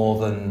more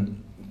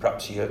than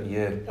perhaps you're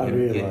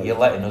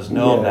letting us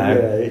know now.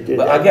 Yeah, it did.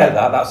 But I get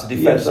that. That's a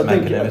defence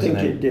mechanism, isn't it? I think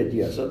it did.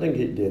 Yes, I think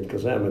it did,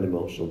 because I'm an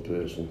emotional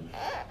person.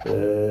 I'm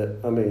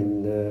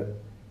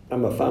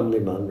a family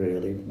man,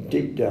 really.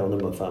 Deep down,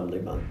 I'm a family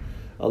man.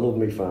 I love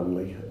my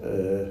family.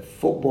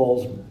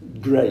 Football's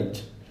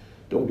great.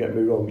 Don't get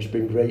me wrong, it's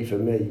been great for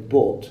me.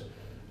 But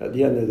at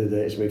the end of the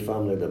day, it's my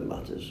family that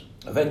matters.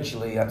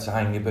 Eventually you had to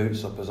hang your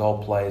boots up, as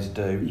all players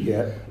do.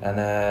 Yeah.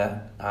 And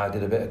I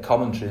did a bit of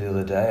commentary the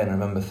other day, and I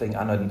remember thinking,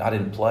 I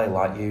didn't play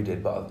like you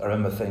did, but I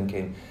remember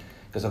thinking,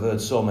 because I've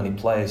heard so many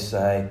players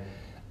say,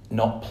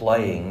 not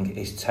playing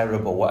is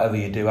terrible, whatever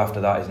you do after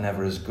that is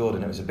never as good,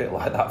 and it was a bit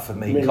like that for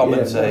me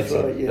commentating.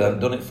 Yeah, right, yeah. I've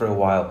done it for a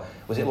while.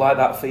 Was it like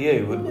that for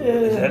you? Yeah.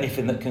 Is there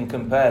anything that can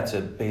compare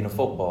to being a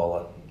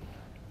footballer?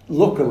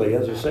 Luckily,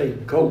 as I say,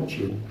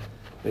 coaching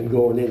and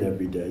going in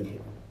every day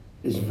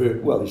is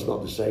it's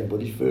not the same,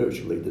 but it's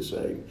virtually the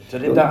same. So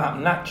did that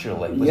happen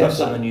naturally? Was that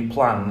something you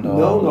planned? Or?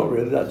 No, not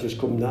really. That just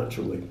come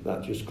naturally.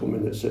 That just come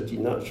in at City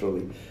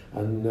naturally,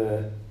 and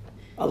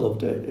I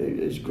loved it.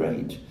 It's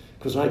great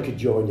because I could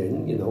join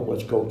in. You know,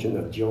 as coaching,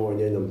 I'd join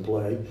in and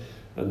play,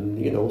 and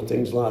you know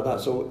things like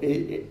that. So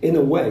in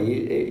a way,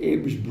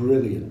 it was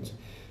brilliant.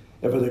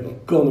 If I'd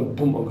have gone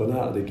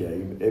out of the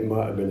game, it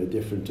might have been a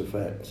different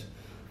effect.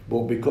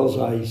 But because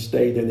I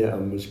stayed in it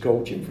and was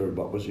coaching for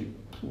about,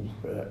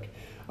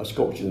 I was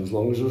coaching as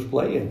long as I was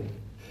playing.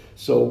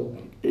 So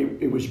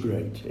it was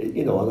great,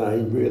 and I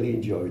really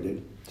enjoyed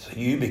it. So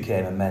you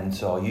became a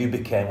mentor, you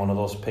became one of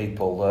those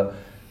people that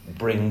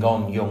bring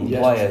on young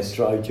yes, players.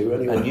 Try to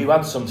anyway. And you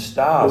had some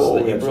stars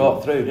that you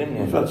brought through, didn't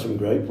you? We've had some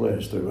great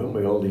players through, haven't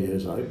we, all the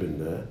years I've been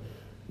there.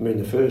 I mean,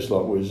 the first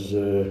lot was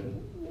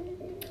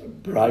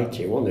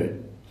Brighty, wasn't it?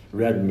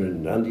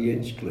 Redmond, Andy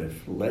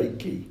Hinchcliffe,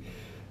 Lakey,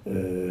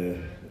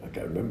 I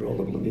can't remember all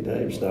the bloody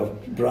names now,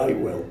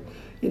 Brightwell.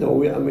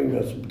 We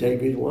had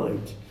David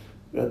White,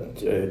 we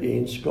had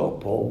Ian Scott,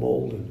 Paul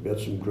Molden, we had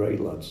some great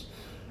lads.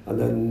 And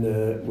then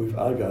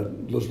I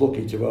was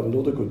lucky to have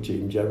another good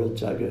team, Gerald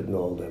Taggart and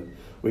all them.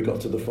 We got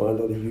to the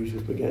final of the Youth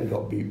Cup again,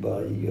 got beat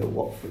by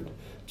Watford,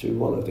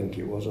 2-1 I think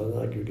it was on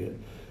aggregate.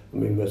 I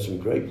mean, we had some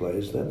great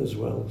players then as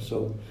well.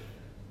 So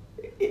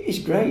it's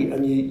great,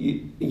 and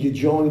you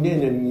join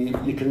in, and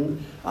you can.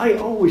 I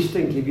always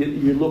think if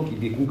you're lucky,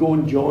 you can go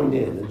and join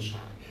in, and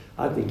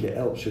I think it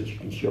helps that you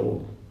can show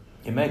them.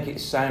 You make it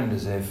sound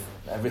as if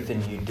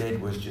everything you did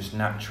was just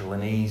natural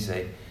and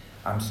easy.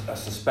 I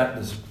suspect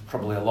there's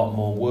probably a lot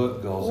more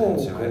work goes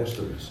into it.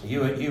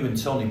 You and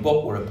Tony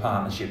Buck were a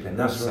partnership in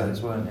that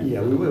sense, weren't you?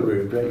 Yeah, we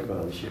were a great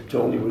partnership.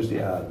 Tony was the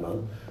hard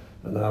man,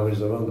 and I was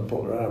the one that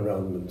put her arm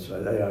around him and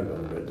said, "Hey, hang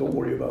on a bit, don't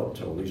worry about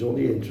Tony. He's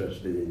only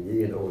interested in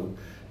you,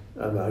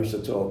 And I used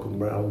to talk him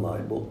round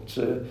like,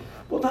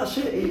 but that's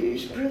it.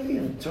 It's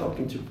brilliant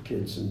talking to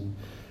kids and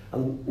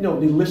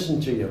they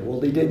listen to you. Well,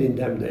 they did in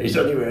them days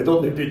anyway. I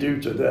don't think they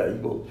do today,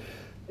 but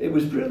it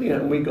was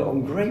brilliant, and we got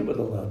on great with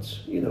the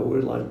lads.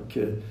 We're like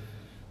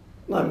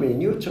me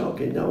and you were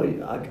talking. Now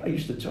I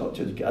used to talk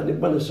to the kids.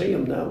 When I see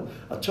them now,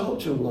 I talk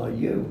to them like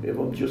you. If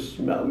I'm just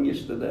met them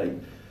yesterday,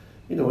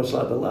 it's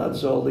like the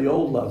lads, all the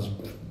old lads,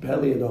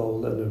 Belly and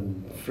all them,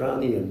 and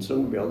Franny and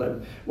some of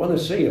them. When I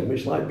see them,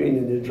 it's like being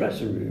in the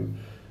dressing room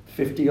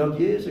 50 odd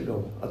years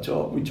ago.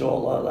 We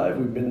talk like that.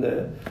 We've been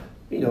there.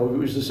 It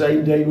was the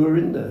same day we were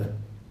in there.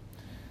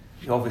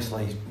 You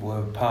obviously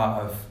were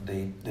part of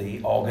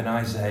the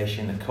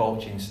organisation, the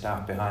coaching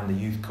staff behind the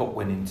Youth Cup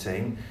winning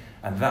team,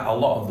 and that a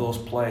lot of those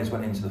players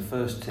went into the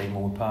first team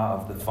and were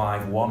part of the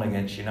 5-1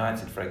 against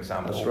United, for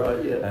example. That's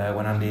right, yeah.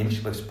 When Andy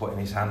Hinchcliffe's putting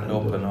his hand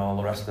up and all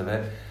the rest of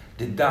it.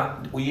 Did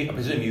that? I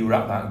presume you were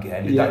at that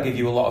game. Did that give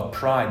you a lot of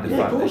pride?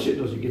 Of course it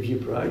does. It gives you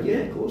pride. Yeah,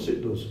 of course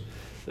it does.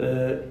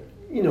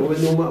 You know,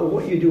 no matter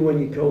what you do when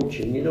you're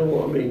coaching, you know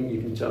what I mean.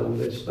 You can tell them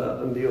this,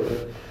 that, and the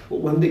other. But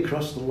when they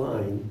cross the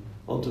line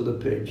onto the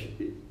pitch,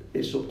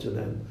 it's up to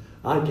them.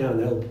 I can't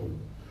help them.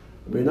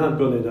 I mean, I've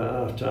gone in at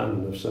half time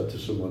and I've said to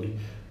somebody,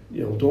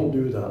 you know, don't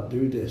do that,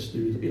 do this,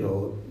 you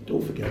know,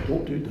 don't forget,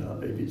 don't do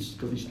that if it's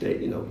because it's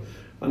you know,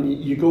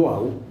 and you go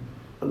out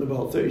and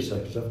about 30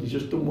 seconds after you've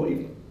just done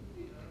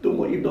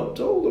what you've not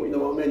told them, you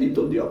know what I mean? You've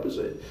done the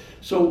opposite.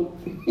 So,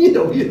 you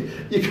know,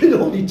 you can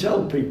only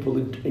tell people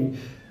and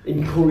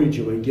encourage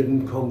them and give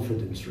them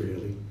confidence,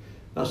 really.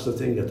 That's the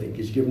thing, I think,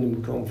 is giving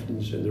them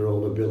confidence in their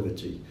own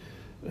ability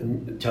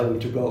and tell them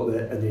to go out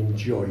there and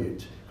enjoy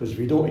it. Because if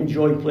you don't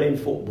enjoy playing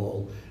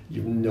football,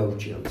 you've no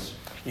chance.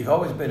 You've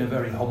always been a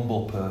very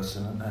humble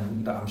person,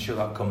 and I'm sure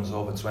that comes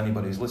over to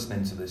anybody who's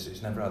listening to this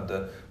who's never had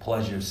the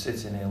pleasure of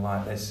sitting here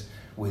like this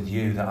with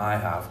you that I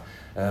have.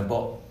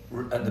 But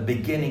at the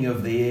beginning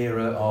of the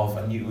era of,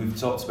 and we've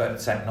talked about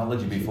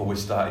technology before we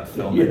started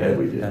filming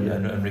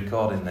and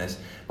recording this,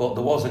 but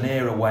there was an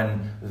era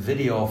when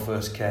video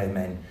first came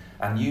in,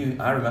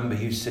 and I remember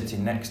you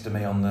sitting next to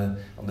me on the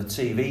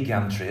TV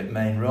gantry at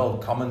Main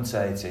Road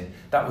commentating.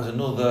 That was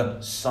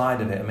another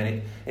side of it. I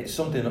mean, it's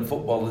something that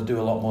footballers do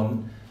a lot more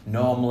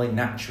normally,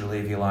 naturally,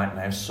 if you like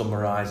now,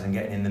 summarising and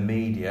getting in the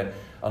media.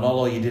 And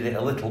although you did it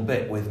a little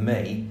bit with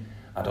me,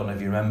 I don't know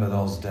if you remember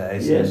those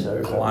days, yes,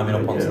 climbing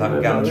up onto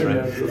that gantry.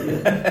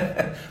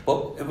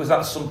 But was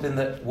that something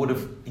that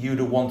you'd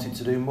have wanted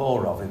to do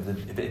more of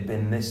if it had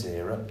been this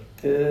era?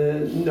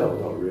 No,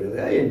 not really.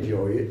 I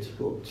enjoy it,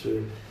 but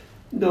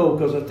no,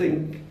 because I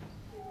think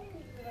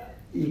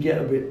you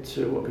get a bit,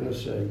 what can I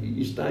say,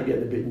 you start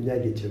getting a bit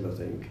negative, I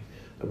think,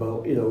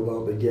 about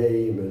the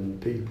game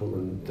and people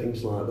and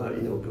things like that,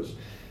 you know, because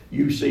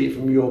you see it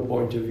from your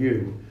point of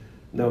view.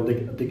 Now,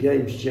 the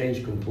game's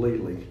changed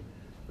completely.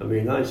 I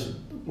mean,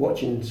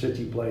 watching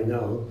City play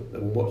now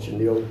and watching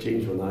the old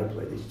teams when I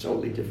played, it's a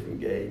totally different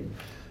game.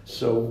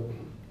 So,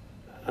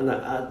 and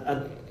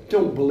I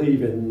don't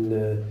believe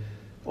in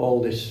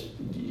all this,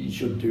 you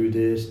should do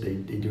this, they're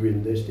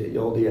doing this,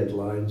 all the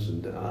headlines,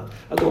 and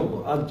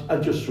I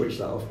just switch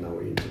that off now,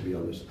 Ian, to be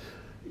honest.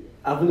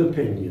 Have an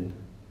opinion,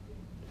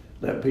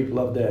 let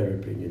people have their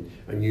opinion,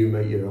 and you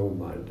make your own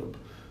mind up.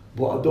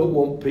 But I don't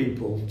want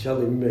people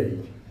telling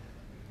me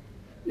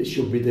it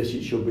should be this,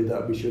 it should be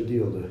that, we should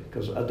the other,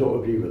 because I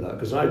don't agree with that,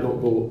 because I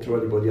don't go up to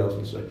anybody else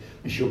and say,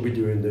 you should be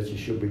doing this, you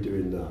should be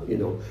doing that, you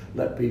know,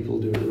 let people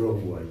do it their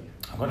own way.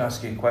 I'm going to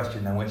ask you a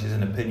question then, which is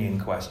an opinion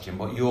question,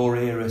 but your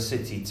era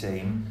City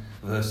team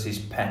versus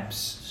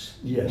Pep's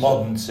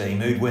modern team,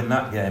 who'd win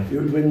that game?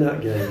 Who'd win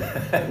that game?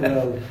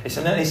 Well, it's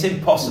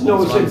impossible no,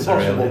 to it's answer,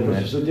 impossible, really,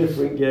 because it's a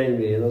different game,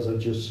 Ian, as I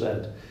just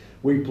said.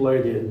 We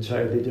played it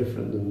entirely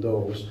different than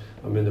those.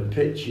 I mean, the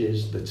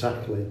pitches, the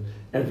tackling,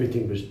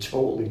 everything was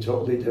totally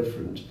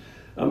different.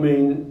 I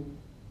mean,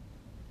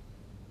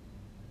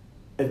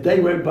 if they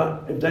went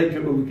back,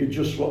 we could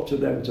just swap to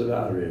them to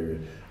our area,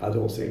 I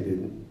don't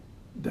think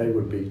they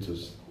would beat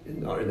us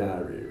in our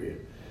area,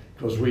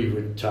 because we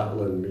would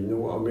tackle them, you know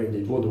what I mean?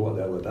 They'd wonder what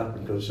the hell had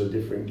happened, because it's a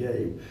different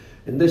game.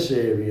 In this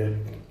area,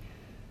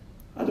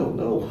 I don't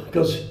know,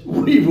 because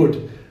we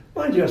would,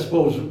 mind you, I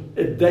suppose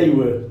if they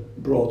were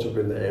brought up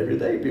in the area,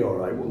 they'd be all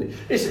right, wouldn't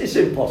they? It's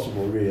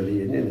impossible,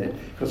 really, isn't it?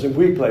 Because if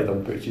we played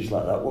on pitches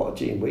like that, what a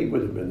team we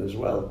would have been as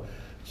well.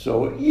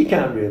 So you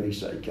can't really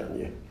say, can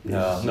you?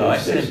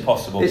 It's an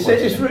impossible question.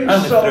 It's really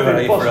sort of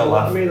impossible.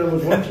 I mean, I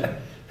was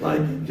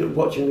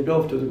watching the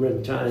golf to the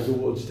when Tiger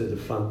Woods did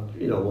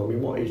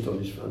what he's done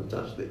is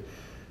fantastic.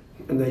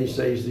 And then he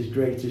says he's the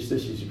greatest,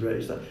 this is the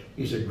greatest, that.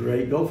 He's a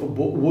great golfer,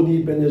 but would he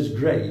have been as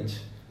great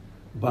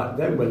back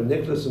then when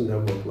Nicklaus and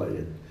them were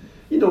playing?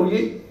 You know,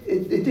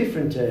 in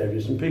different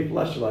areas, and people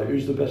ask you, like,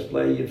 who's the best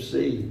player you've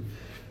seen?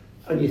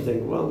 And you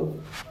think, well,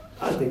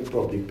 I think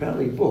probably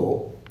Pele,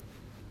 but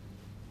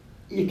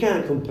you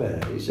can't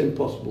compare. It's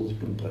impossible to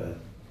compare.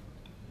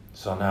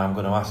 So now I'm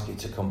going to ask you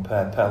to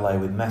compare Pele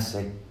with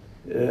Messi.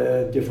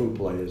 Different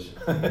players.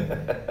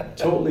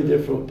 Totally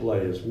different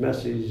players.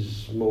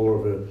 Messi's more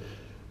of a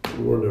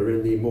runner,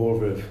 isn't he?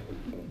 More of a,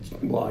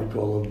 what I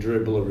call a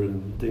dribbler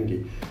and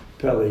thingy.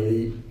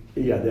 Pele,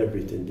 he had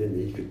everything, didn't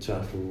he? He could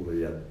tackle,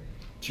 he had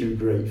 2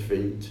 great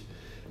feet,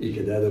 he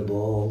could head a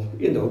ball,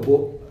 you know,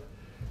 but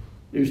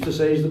who's to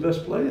say he's the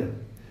best player?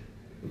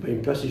 I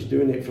mean, Messi's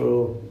doing it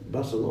for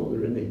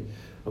Barcelona, isn't he?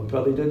 And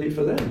Pele did it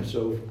for them,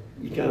 so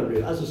you can't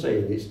really, as I say,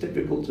 it's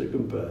difficult to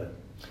compare.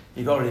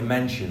 You've already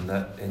mentioned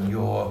that in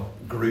your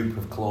group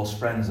of close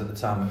friends at the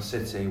time at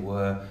City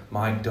were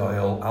Mike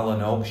Doyle,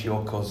 Alan Oakes,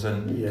 your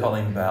cousin,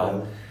 Colin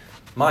Bell. Yeah.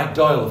 Mike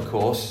Doyle, of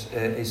course,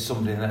 is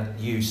somebody that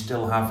you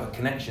still have a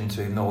connection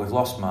to, even though we've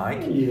lost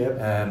Mike,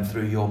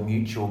 through your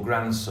mutual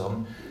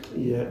grandson.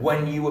 Yeah.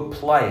 When you were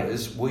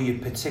players, were you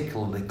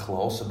particularly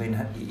close? I mean,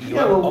 you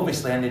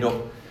obviously ended up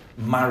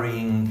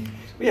marrying.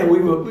 Yeah, we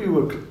were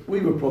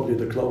probably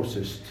the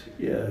closest.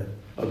 Yeah,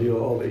 of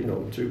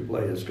the 2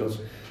 players, because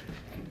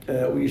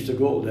we used to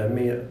go there.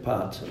 Me and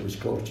Pat was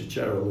close to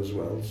Cheryl as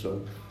well,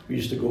 so we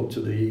used to go up to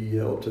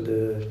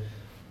the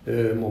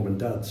mum and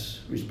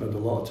dad's. We spent a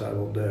lot of time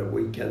up there at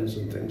weekends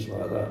and things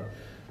like that.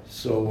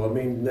 So, I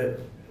mean,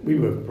 we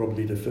were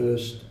probably the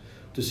first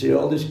to see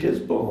all these kids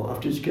born.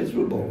 After his kids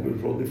were born, we were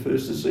probably the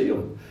first to see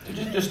them.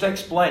 Just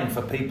explain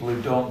for people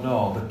who don't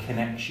know the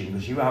connection,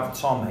 because you have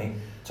Tommy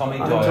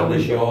Doyle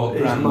is your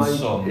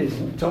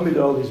grandson. Tommy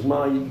Doyle is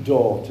my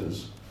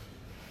daughter's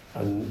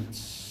and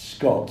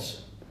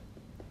Scott's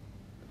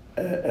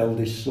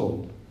eldest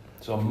son.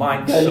 So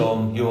Mike's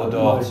son, your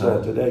daughter. My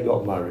daughter, they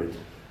got married,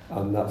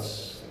 and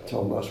that's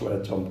where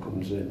Tom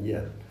comes in,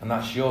 yeah. And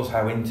that shows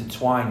how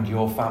intertwined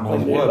your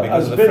families Yeah, were,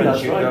 because of the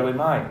friendship you had with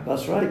Mike.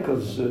 That's right,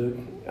 because,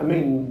 I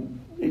mean,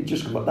 it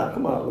just come out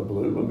of the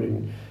blue. I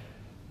mean,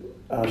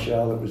 our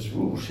Charlotte was, I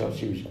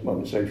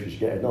wouldn't say she was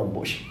getting on,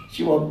 but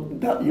she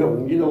wasn't that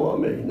young, you know what I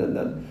mean? And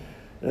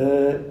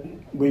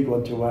then we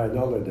went to Iron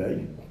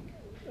holiday,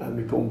 and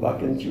we come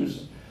back, and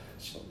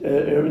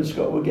her and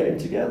Scott were getting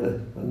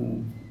together,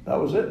 and that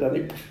was it.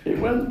 Then it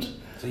went.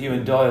 So you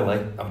and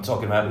Doyley, I'm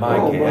talking about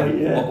Mike here. Mike,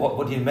 yeah.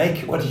 What do you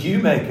make? What did you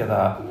make of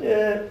that?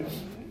 Yeah,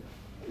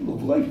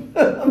 lovely.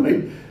 I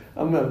mean,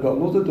 I've got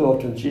another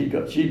daughter, and she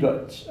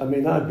got. I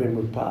mean, I've been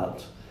with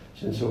Pat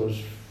since I was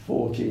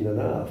 14 and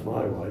a half,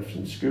 my wife,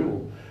 in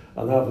school,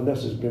 and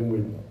Vanessa's been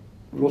with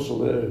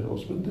Russell, her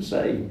husband, the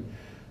same.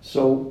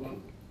 So,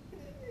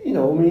 you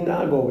know, I mean,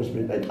 I've always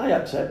been. I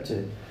accept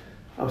it.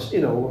 I was,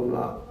 you know,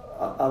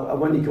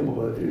 when he come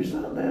up, who's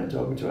that there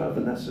talking to her?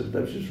 Vanessa?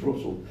 That's just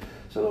Russell.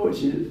 So, oh,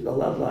 it's a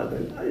lad like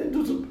that.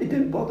 It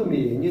didn't bother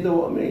me, and you know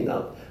what I mean?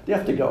 They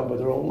have to get on with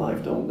their own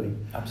life, don't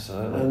they?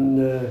 Absolutely.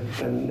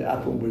 And it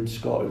happened with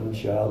Scott and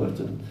Charlotte,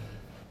 and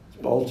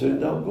it all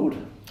turned out good.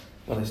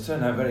 Well, it's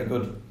turned out very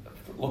good,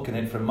 looking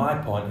at it from my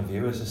point of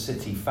view as a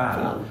City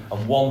fan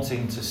and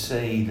wanting to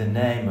see the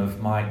name of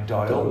Mike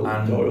Doyle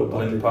and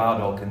Glyn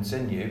Pardall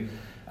continue.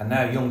 And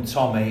now young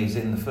Tommy is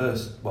in the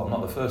first, well,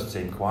 not the first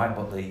team quite,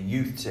 but the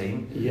youth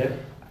team. Yeah.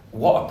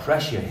 What a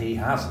pressure he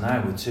has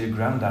now with two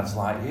granddads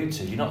like you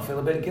two. Do you not feel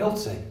a bit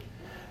guilty?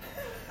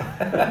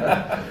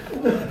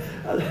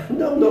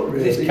 No, not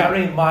really. He's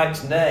carrying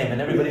Mike's name,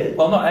 and everybody,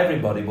 well, not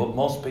everybody, but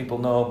most people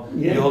know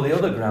you're the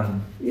other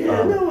grand.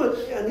 Yeah, no,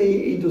 and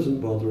he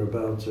doesn't bother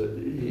about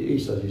it. He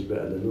says he's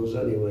better than us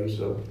anyway,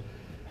 so,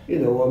 you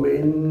know, I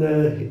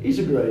mean, he's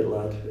a great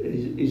lad.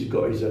 He's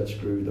got his head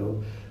screwed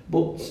on.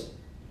 But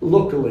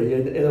luckily,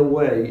 in a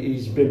way,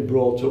 he's been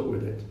brought up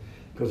with it,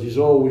 because he's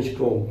always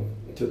come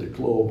to the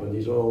club, and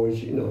he's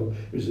always, you know,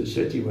 he was at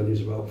City when he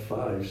was about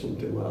 5,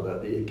 something like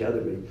that, the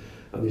academy,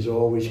 and he's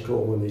always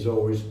come and he's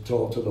always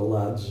talked to the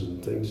lads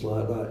and things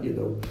like that, you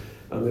know.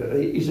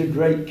 And he's a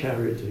great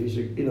character. He's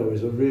a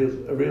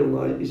real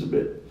nice. He's a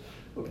bit,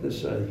 what can I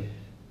say?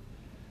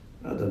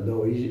 I don't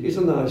know. He's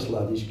a nice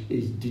lad.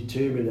 He's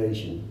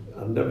determination.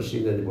 I've never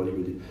seen anybody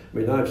with it. I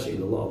mean, I've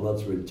seen a lot of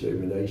lads with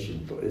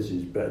determination, but his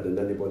is better than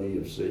anybody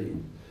I've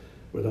seen,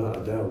 without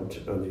a doubt.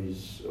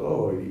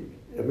 And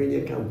I mean,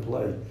 he can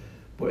play.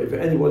 But if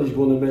anybody's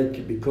going to make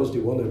it because they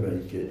want to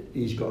make it,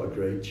 he's got a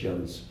great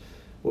chance.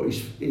 But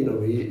he's, you know,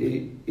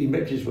 he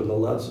mixes with the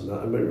lads and that.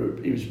 I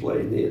remember he was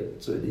playing here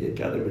at the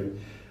academy, and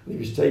he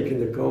was taking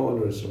the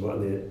corner or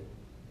something. And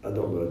I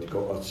don't know,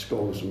 got a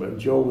score or something. And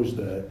Joe was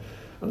there,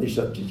 and he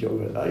said to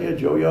Joe, "Oh yeah,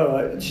 Joe, you're all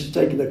right." And she's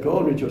taking the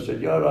corner. And Joe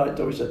said, "You're all right."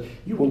 Joe said,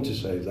 "You wouldn't have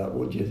saved that,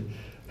 would you?"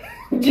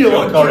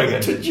 Joe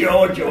Corrigan. To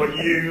George or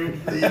you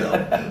know.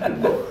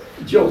 But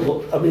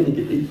Joe, I mean,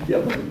 he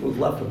was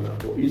laughing at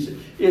that, but he's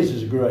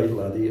a great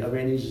lad. I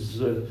mean,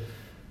 he's.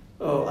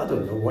 I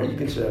don't know what you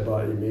can say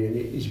about him. I mean,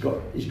 he's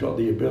got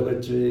the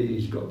ability,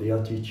 he's got the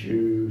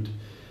attitude.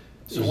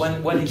 So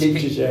when he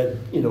keeps his head,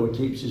 you know, he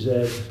keeps his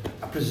head.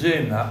 I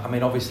presume that. I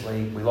mean,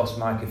 obviously we lost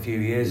Mike a few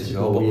years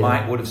ago, but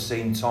Mike would have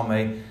seen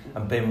Tommy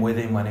and been with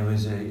him when he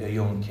was a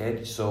young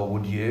kid. So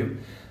would you?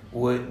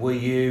 Were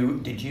you?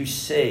 Did you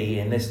see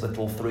in this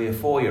little 3 or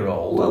 4 year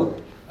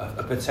old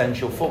a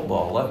potential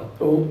footballer?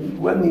 Well,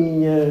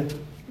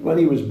 when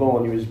he was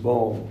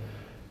born,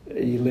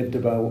 he lived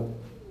about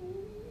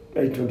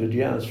 800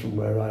 yards from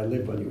where I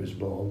lived when he was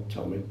born,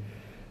 Tommy.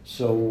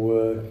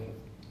 So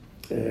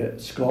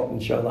Scott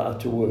and Charlotte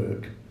had to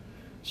work.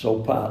 So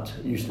Pat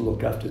used to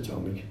look after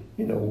Tommy,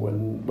 you know,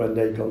 when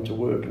they'd gone to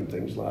work and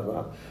things like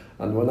that.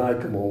 And when I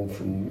come home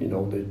from, you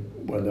know,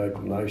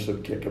 I used to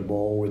kick a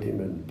ball with him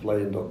and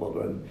play and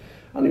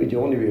and he'd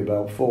only be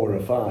about 4 or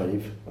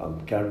 5. I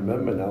can't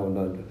remember now.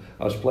 And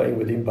I was playing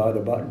with him by the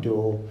back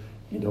door,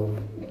 you know,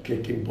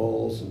 kicking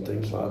balls and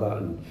things like that,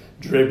 and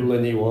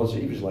dribbling. He was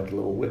like a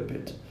little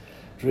whippet,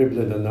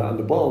 dribbling and that. And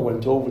the ball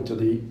went over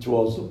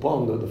towards the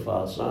pond at the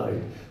far side.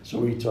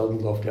 So he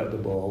toddled off, get the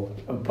ball,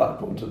 and Pat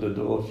come to the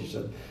door. She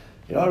said,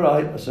 "You all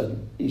right?" I said,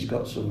 "He's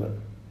got something."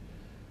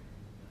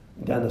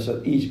 Then I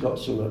said, "He's got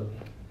something."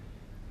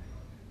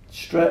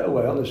 Straight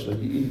away, honestly,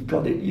 he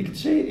got it. You could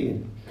see it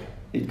in.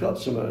 He'd got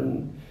something,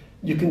 and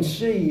you can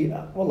see.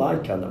 Well, I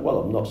can.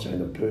 Well, I'm not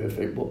saying I'm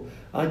perfect, but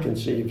I can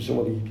see if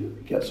somebody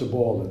gets a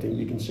ball. I think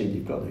you can see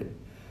they've got it.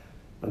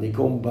 And he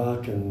come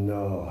back, and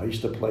I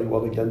used to play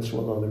one against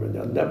one on him, and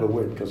I'd never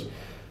win because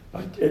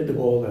I hit the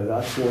ball and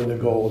I scored the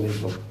goal, and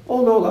he's like,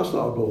 "Oh no, that's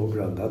not a goal,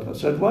 Grandad." I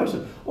said, "Why?" He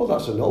said, "Oh,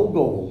 that's a no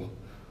goal."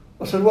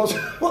 I said,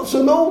 "What's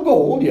a no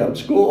goal? You haven't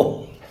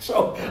scored."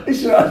 So he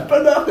said, "I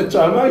spent half the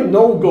time, I had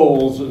no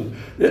goals and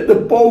hit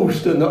the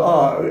post and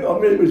I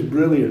mean, it was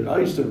brilliant.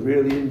 I used to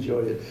really enjoy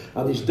it."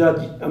 And his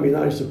dad, I mean,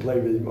 I used to play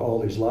with him all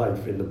his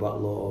life in the back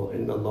lawn,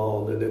 in the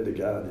lawn and in the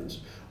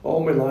gardens. All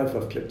my life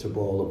I've kicked a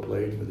ball and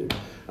played with him.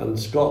 And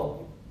Scott,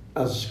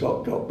 as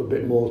Scott got a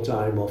bit more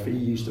time off,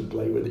 he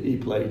played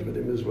with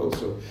him as well.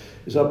 So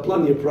he's had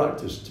plenty of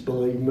practice, to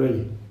believe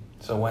me.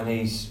 So when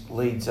he's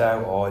leads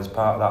out or is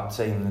part of that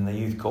team in the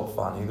Youth Cup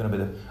final, you're going to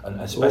be and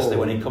especially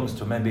when he comes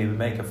to maybe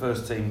make a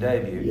first team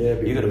debut, you're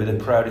going to be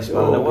the proudest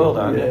man in the world,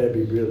 aren't you? Yeah, it'd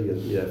be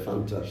brilliant. Yeah,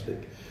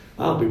 fantastic.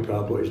 I'll be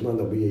proud, but his man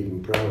will be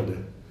even prouder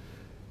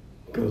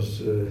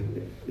because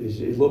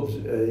he loves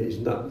his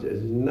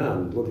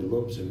nan. Bloody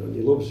loves him, and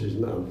he loves his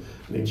nan.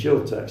 I mean,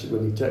 she'll text him,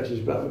 when he texts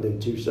back within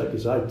 2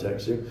 seconds. I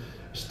text him.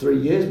 It's 3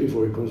 years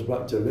before he comes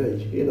back to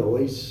me. You know,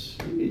 he's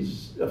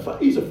a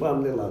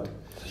family lad.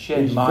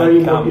 Shame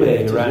Mike can't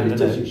be around. It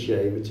is a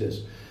shame, it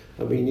is.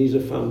 I mean, he's a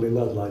family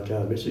lad like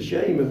I am. It's a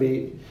shame. I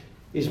mean,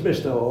 he's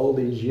missed out all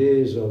these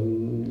years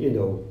on, you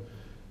know,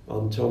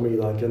 on Tommy.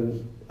 Like,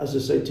 and as I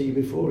said to you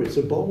before, it's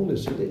a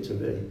bonus, isn't it, to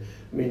me?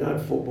 I mean,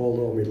 I've footballed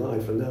all my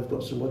life, and now I've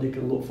got somebody I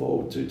can look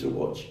forward to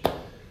watch.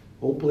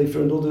 Hopefully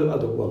for another, I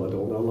don't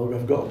know how long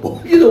I've got,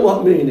 but you know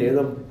what I mean.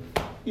 And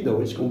you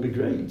know, it's going to be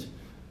great.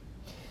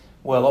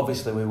 Well,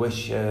 obviously, we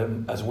wish,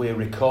 as we're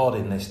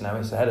recording this now,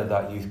 it's ahead of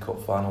that Youth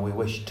Cup final, we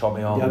wish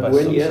Tommy all the best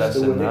success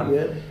in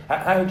that.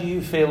 How do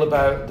you feel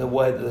about the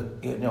way that,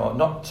 you know,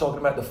 not talking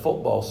about the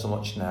football so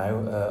much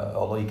now,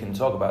 although you can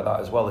talk about that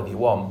as well if you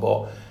want,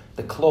 but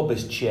the club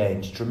has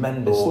changed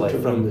tremendously,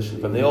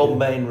 from the old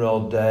Main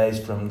Road days,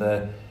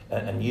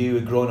 and you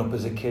were growing up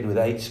as a kid with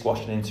 8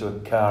 squashing into a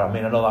car. I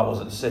mean, I know that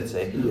wasn't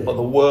City, but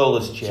the world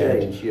has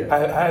changed.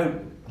 How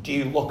do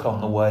you look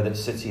on the way that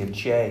City have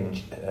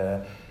changed?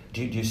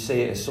 Do you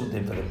see it as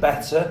something for the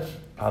better?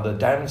 Are there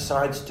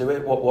downsides to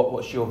it?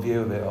 What's your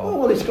view of it all? Oh,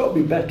 well, it's got to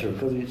be better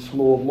because it's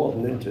more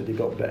modern, isn't it? They've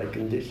got better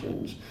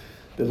conditions.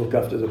 They look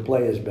after the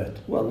players better.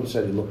 Well, I wouldn't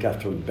say they look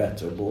after them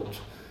better, but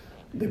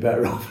they're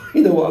better off.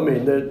 You know what I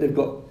mean? They've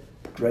got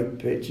great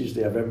pitches.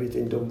 They have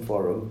everything done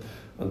for them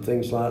and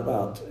things like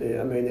that.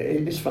 I mean,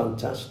 it's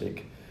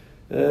fantastic.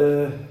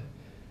 But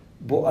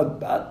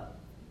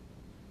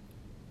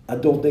I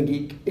don't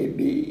think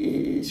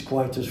it's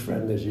quite as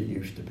friendly as it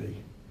used to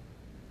be.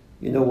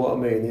 You know what I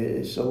mean?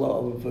 It's a lot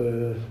of...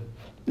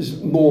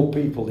 there's more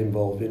people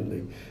involved, isn't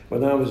there?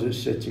 When I was at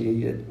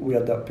City, we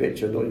had that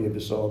picture. I don't know if you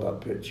ever saw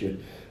that picture.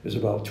 There's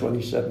about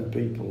 27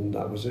 people, and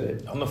that was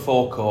it. On the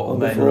forecourt, on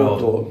the main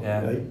road.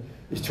 Yeah. Right?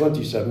 It's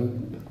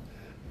 27...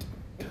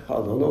 I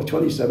don't know,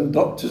 27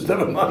 doctors,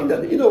 never mind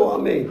that. You know what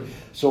I mean?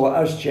 So it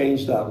has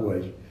changed that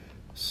way.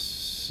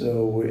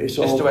 So it's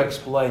just to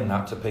explain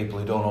that to people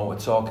who don't know what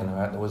we're talking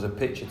about, there was a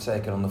picture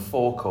taken on the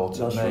forecourt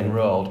of the main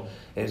road.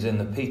 It was in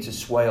the Peter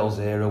Swales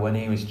era when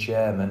he was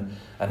chairman,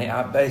 and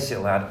it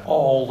basically had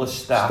all the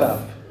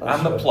staff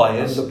and the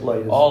players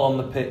all on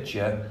the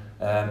picture,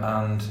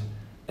 and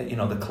you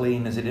know, the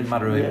cleaners. It didn't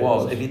matter who it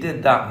was. If you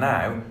did that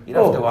now, you'd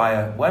have to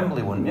hire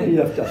Wembley, wouldn't you?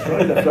 That's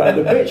right.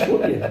 The pitch,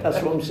 wouldn't you?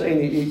 That's what I'm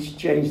saying. It's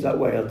changed that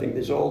way. I think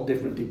there's all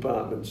different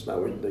departments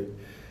now, isn't there?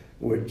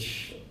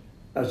 Which,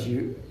 as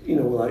you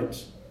know, like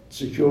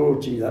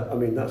security,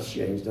 that's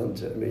changed,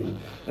 hasn't it? I mean,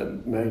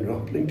 at Main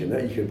Road, Lincoln,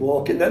 you can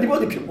walk in,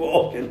 anybody can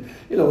walk in.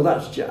 You know,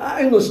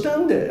 I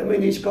understand it. I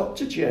mean, it's got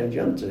to change,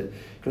 hasn't it?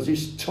 Because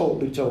it's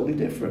totally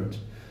different.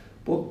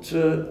 But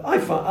I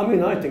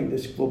think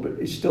this club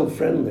is still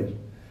friendly,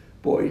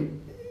 but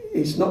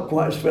it's not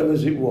quite as friendly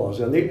as it was,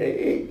 and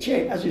it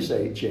as you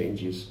say, it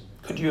changes.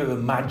 Could you have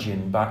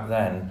imagined back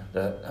then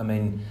that, I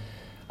mean,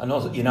 I know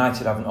that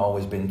United haven't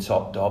always been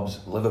top dogs,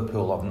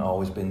 Liverpool haven't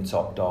always been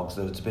top dogs,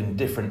 there's been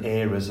different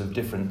eras of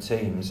different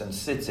teams, and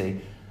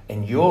City,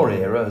 in your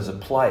era as a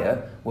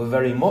player, were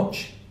very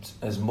much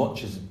as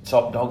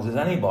top dogs as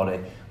anybody,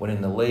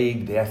 winning the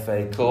league, the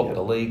FA Cup,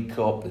 the League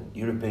Cup, the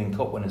European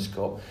Cup Winners'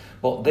 Cup.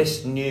 But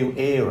this new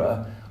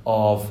era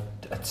of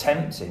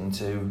attempting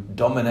to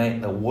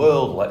dominate the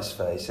world, let's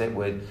face it,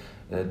 with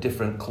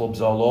different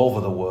clubs all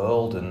over the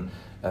world and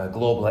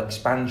global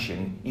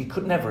expansion, you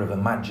could never have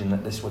imagined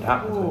that this would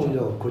happen, could you?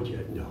 No, could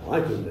you? No,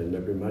 I couldn't have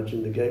never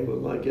imagined the game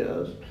would like it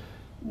has.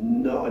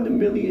 Not in a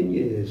million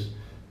years.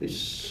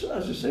 It's,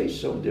 as I say,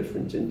 so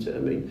different, isn't it? I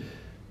mean,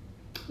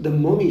 the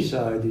money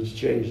side has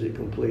changed it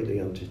completely,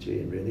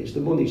 Antityne, really. It's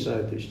the money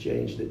side that's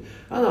changed it.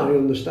 And I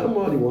understand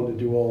why they want to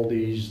do all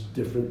these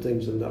different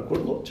things and that.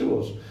 Good luck to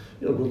us.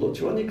 You know, good luck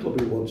to any club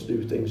who wants to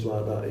do things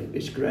like that.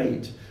 It's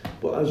great.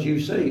 But as you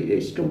say,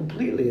 it's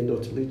completely and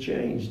utterly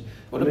changed.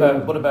 What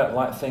about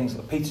like things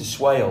like Peter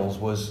Swales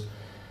was,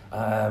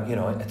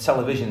 a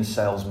television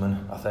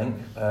salesman, I think,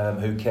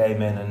 who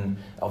came in, and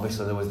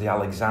obviously there was the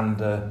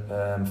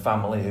Alexander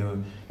family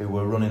who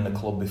were running the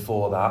club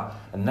before that,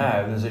 and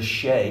now there's a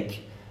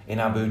sheikh in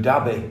Abu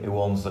Dhabi who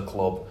owns the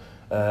club.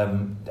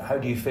 How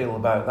do you feel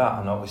about that?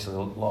 And obviously a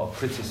lot of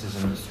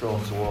criticism is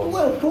thrown towards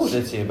Well, of course.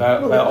 City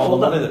about all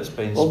the money that's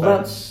been spent. Well,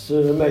 that's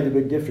made a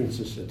big difference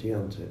to City,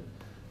 hasn't it?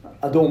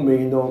 I don't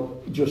mean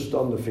just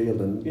on the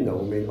field and,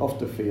 I mean off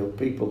the field,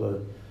 people are,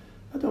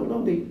 I don't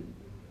know,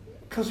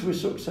 because we're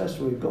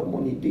successful, we've got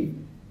money,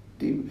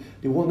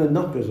 they want to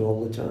knock us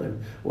all the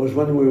time. Whereas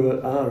when we were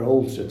at our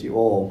old City, good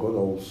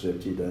old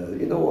City there,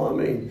 you know what I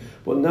mean?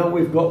 But now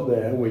we've got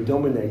there and we're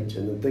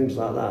dominating and things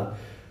like that.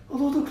 A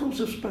lot of clubs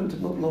have spent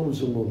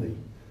loads of money.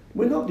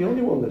 We're not the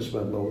only one that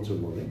spent loads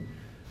of money.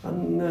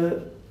 And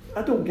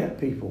I don't get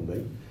people,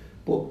 me,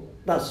 but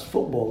that's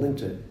football,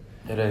 isn't it?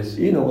 It is.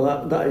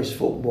 That is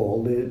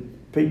football. The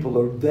people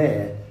are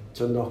there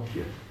to knock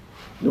you.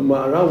 No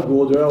matter how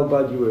good or how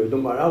bad you were, no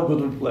matter how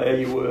good a player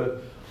you were,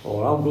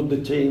 or how good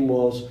the team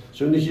was, as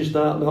soon as you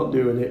start not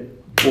doing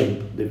it,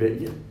 boom, they've hit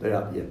you, they're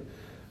at you.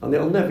 And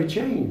it'll never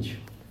change.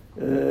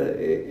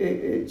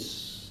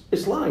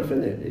 It's life,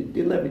 isn't it?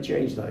 It'll never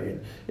change that yet.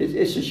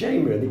 It's a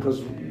shame, really,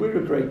 because we're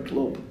a great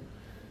club.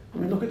 I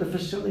mean, look at the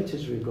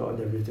facilities we've got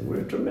and everything.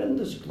 We're a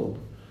tremendous club.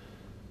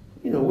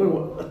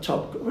 We're as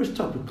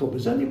top a club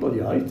as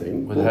anybody, I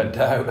think. Without a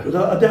doubt.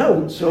 Without a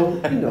doubt. So,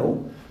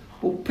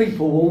 but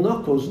people will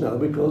knock us now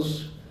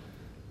because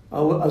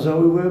as how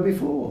we were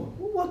before.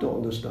 I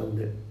don't understand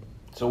it.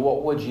 So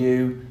what would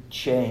you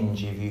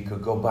change if you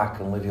could go back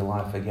and live your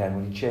life again?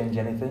 Would you change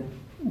anything?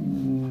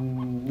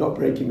 Not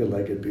breaking my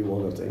leg would be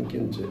one, I think,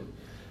 isn't it?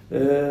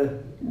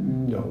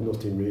 No,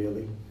 nothing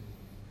really.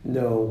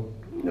 No,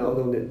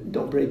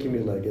 not breaking my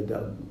leg.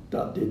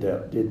 That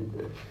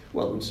did.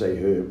 Well, I would say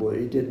hurt, but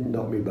it didn't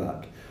knock me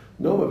back.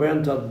 No, if I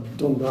hadn't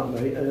done that,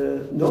 mate.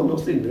 No,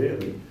 nothing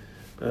really.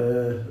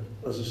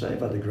 As I say,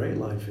 I've had a great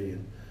life here.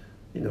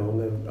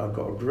 And I've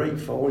got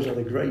always had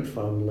a great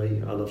family,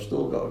 and I've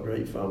still got a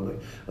great family.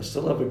 I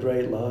still have a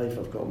great life.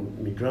 I've got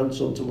my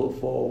grandson to look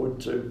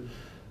forward to.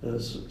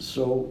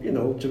 So,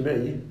 to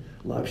me,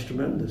 life's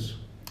tremendous.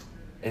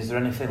 Is there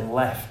anything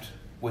left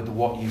with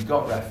what you've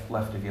got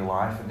left of your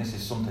life? And this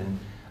is something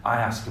I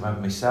ask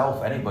about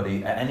myself.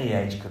 Anybody at any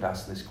age could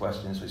ask this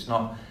question, so it's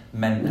not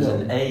meant as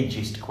an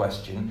ageist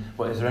question,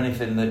 but is there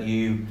anything that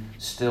you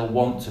still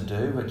want to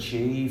do,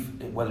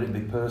 achieve, whether it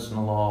be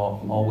personal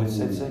or with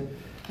City?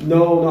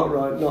 No,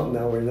 not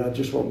now. I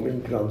just want my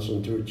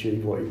grandson to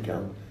achieve what he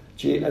can.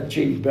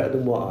 Achieve better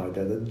than what I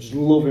did. I just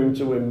love him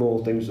to win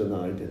more things than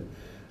I did.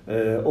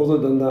 Other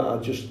than that, I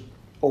just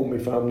hope my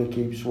family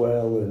keeps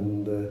well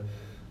and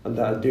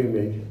that'll do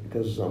me,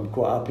 because I'm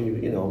quite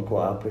happy. I'm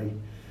quite happy.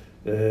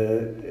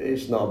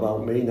 It's not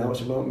about me now.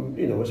 It's about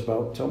it's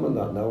about Tom and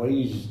that now.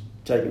 He's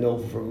taken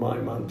over from my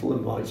mantle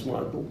and Mike's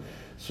mantle,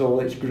 so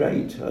it's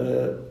great.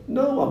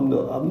 No,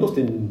 I'm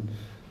nothing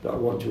that I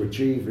want to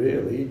achieve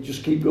really.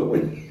 Just keep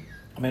going.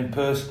 I mean,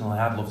 personally,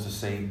 I'd love to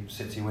see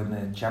City win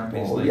the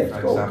Champions League, for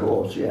example. Of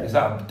course, yeah. Because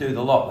that would do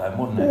the lot then,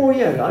 wouldn't it? Oh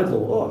yeah, I'd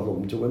love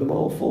them to win them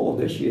all four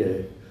this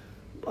year.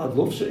 I'd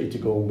love City to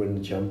go and win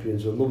the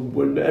Champions. I'd love them to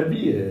win every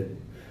year,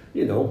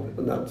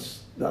 and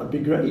that'd be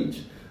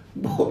great.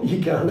 But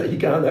you can't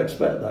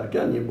expect that,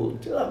 can you?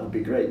 But that would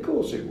be great. Of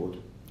course it would.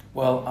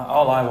 Well,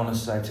 all I want to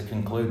say to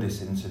conclude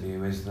this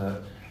interview is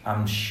that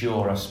I'm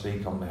sure I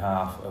speak on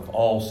behalf of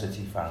all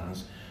City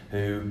fans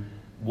who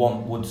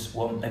would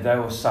if they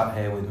were sat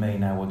here with me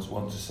now, would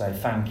want to say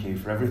thank you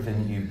for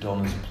everything you've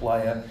done as a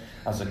player,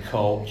 as a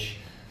coach,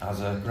 as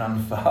a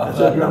grandfather.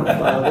 As a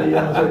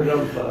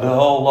grandfather. The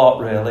whole lot,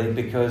 really,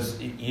 because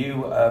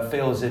you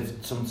feel as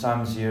if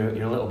sometimes you're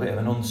a little bit of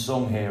an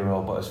unsung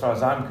hero, but as far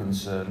as I'm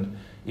concerned,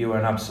 you are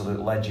an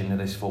absolute legend of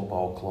this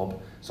football club.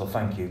 So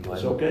thank you, Glenn.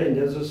 It's okay, and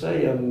as I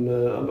say, I'm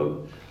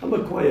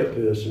a quiet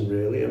person,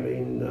 really. I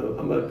mean,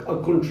 I'm a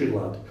country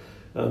lad.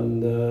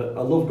 And I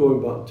love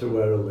going back to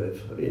where I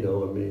live.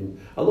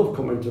 I love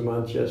coming to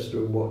Manchester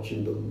and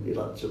watching the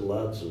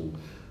lads and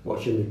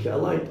watching the. I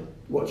like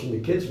watching the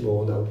kids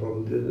more now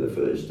probably than the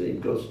first team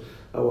because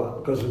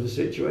of the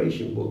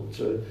situation. But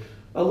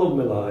I love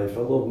my life. I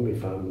love my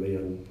family,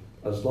 and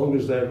as long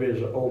as they're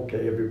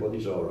okay,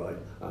 everybody's all right.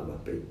 I'm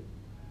happy.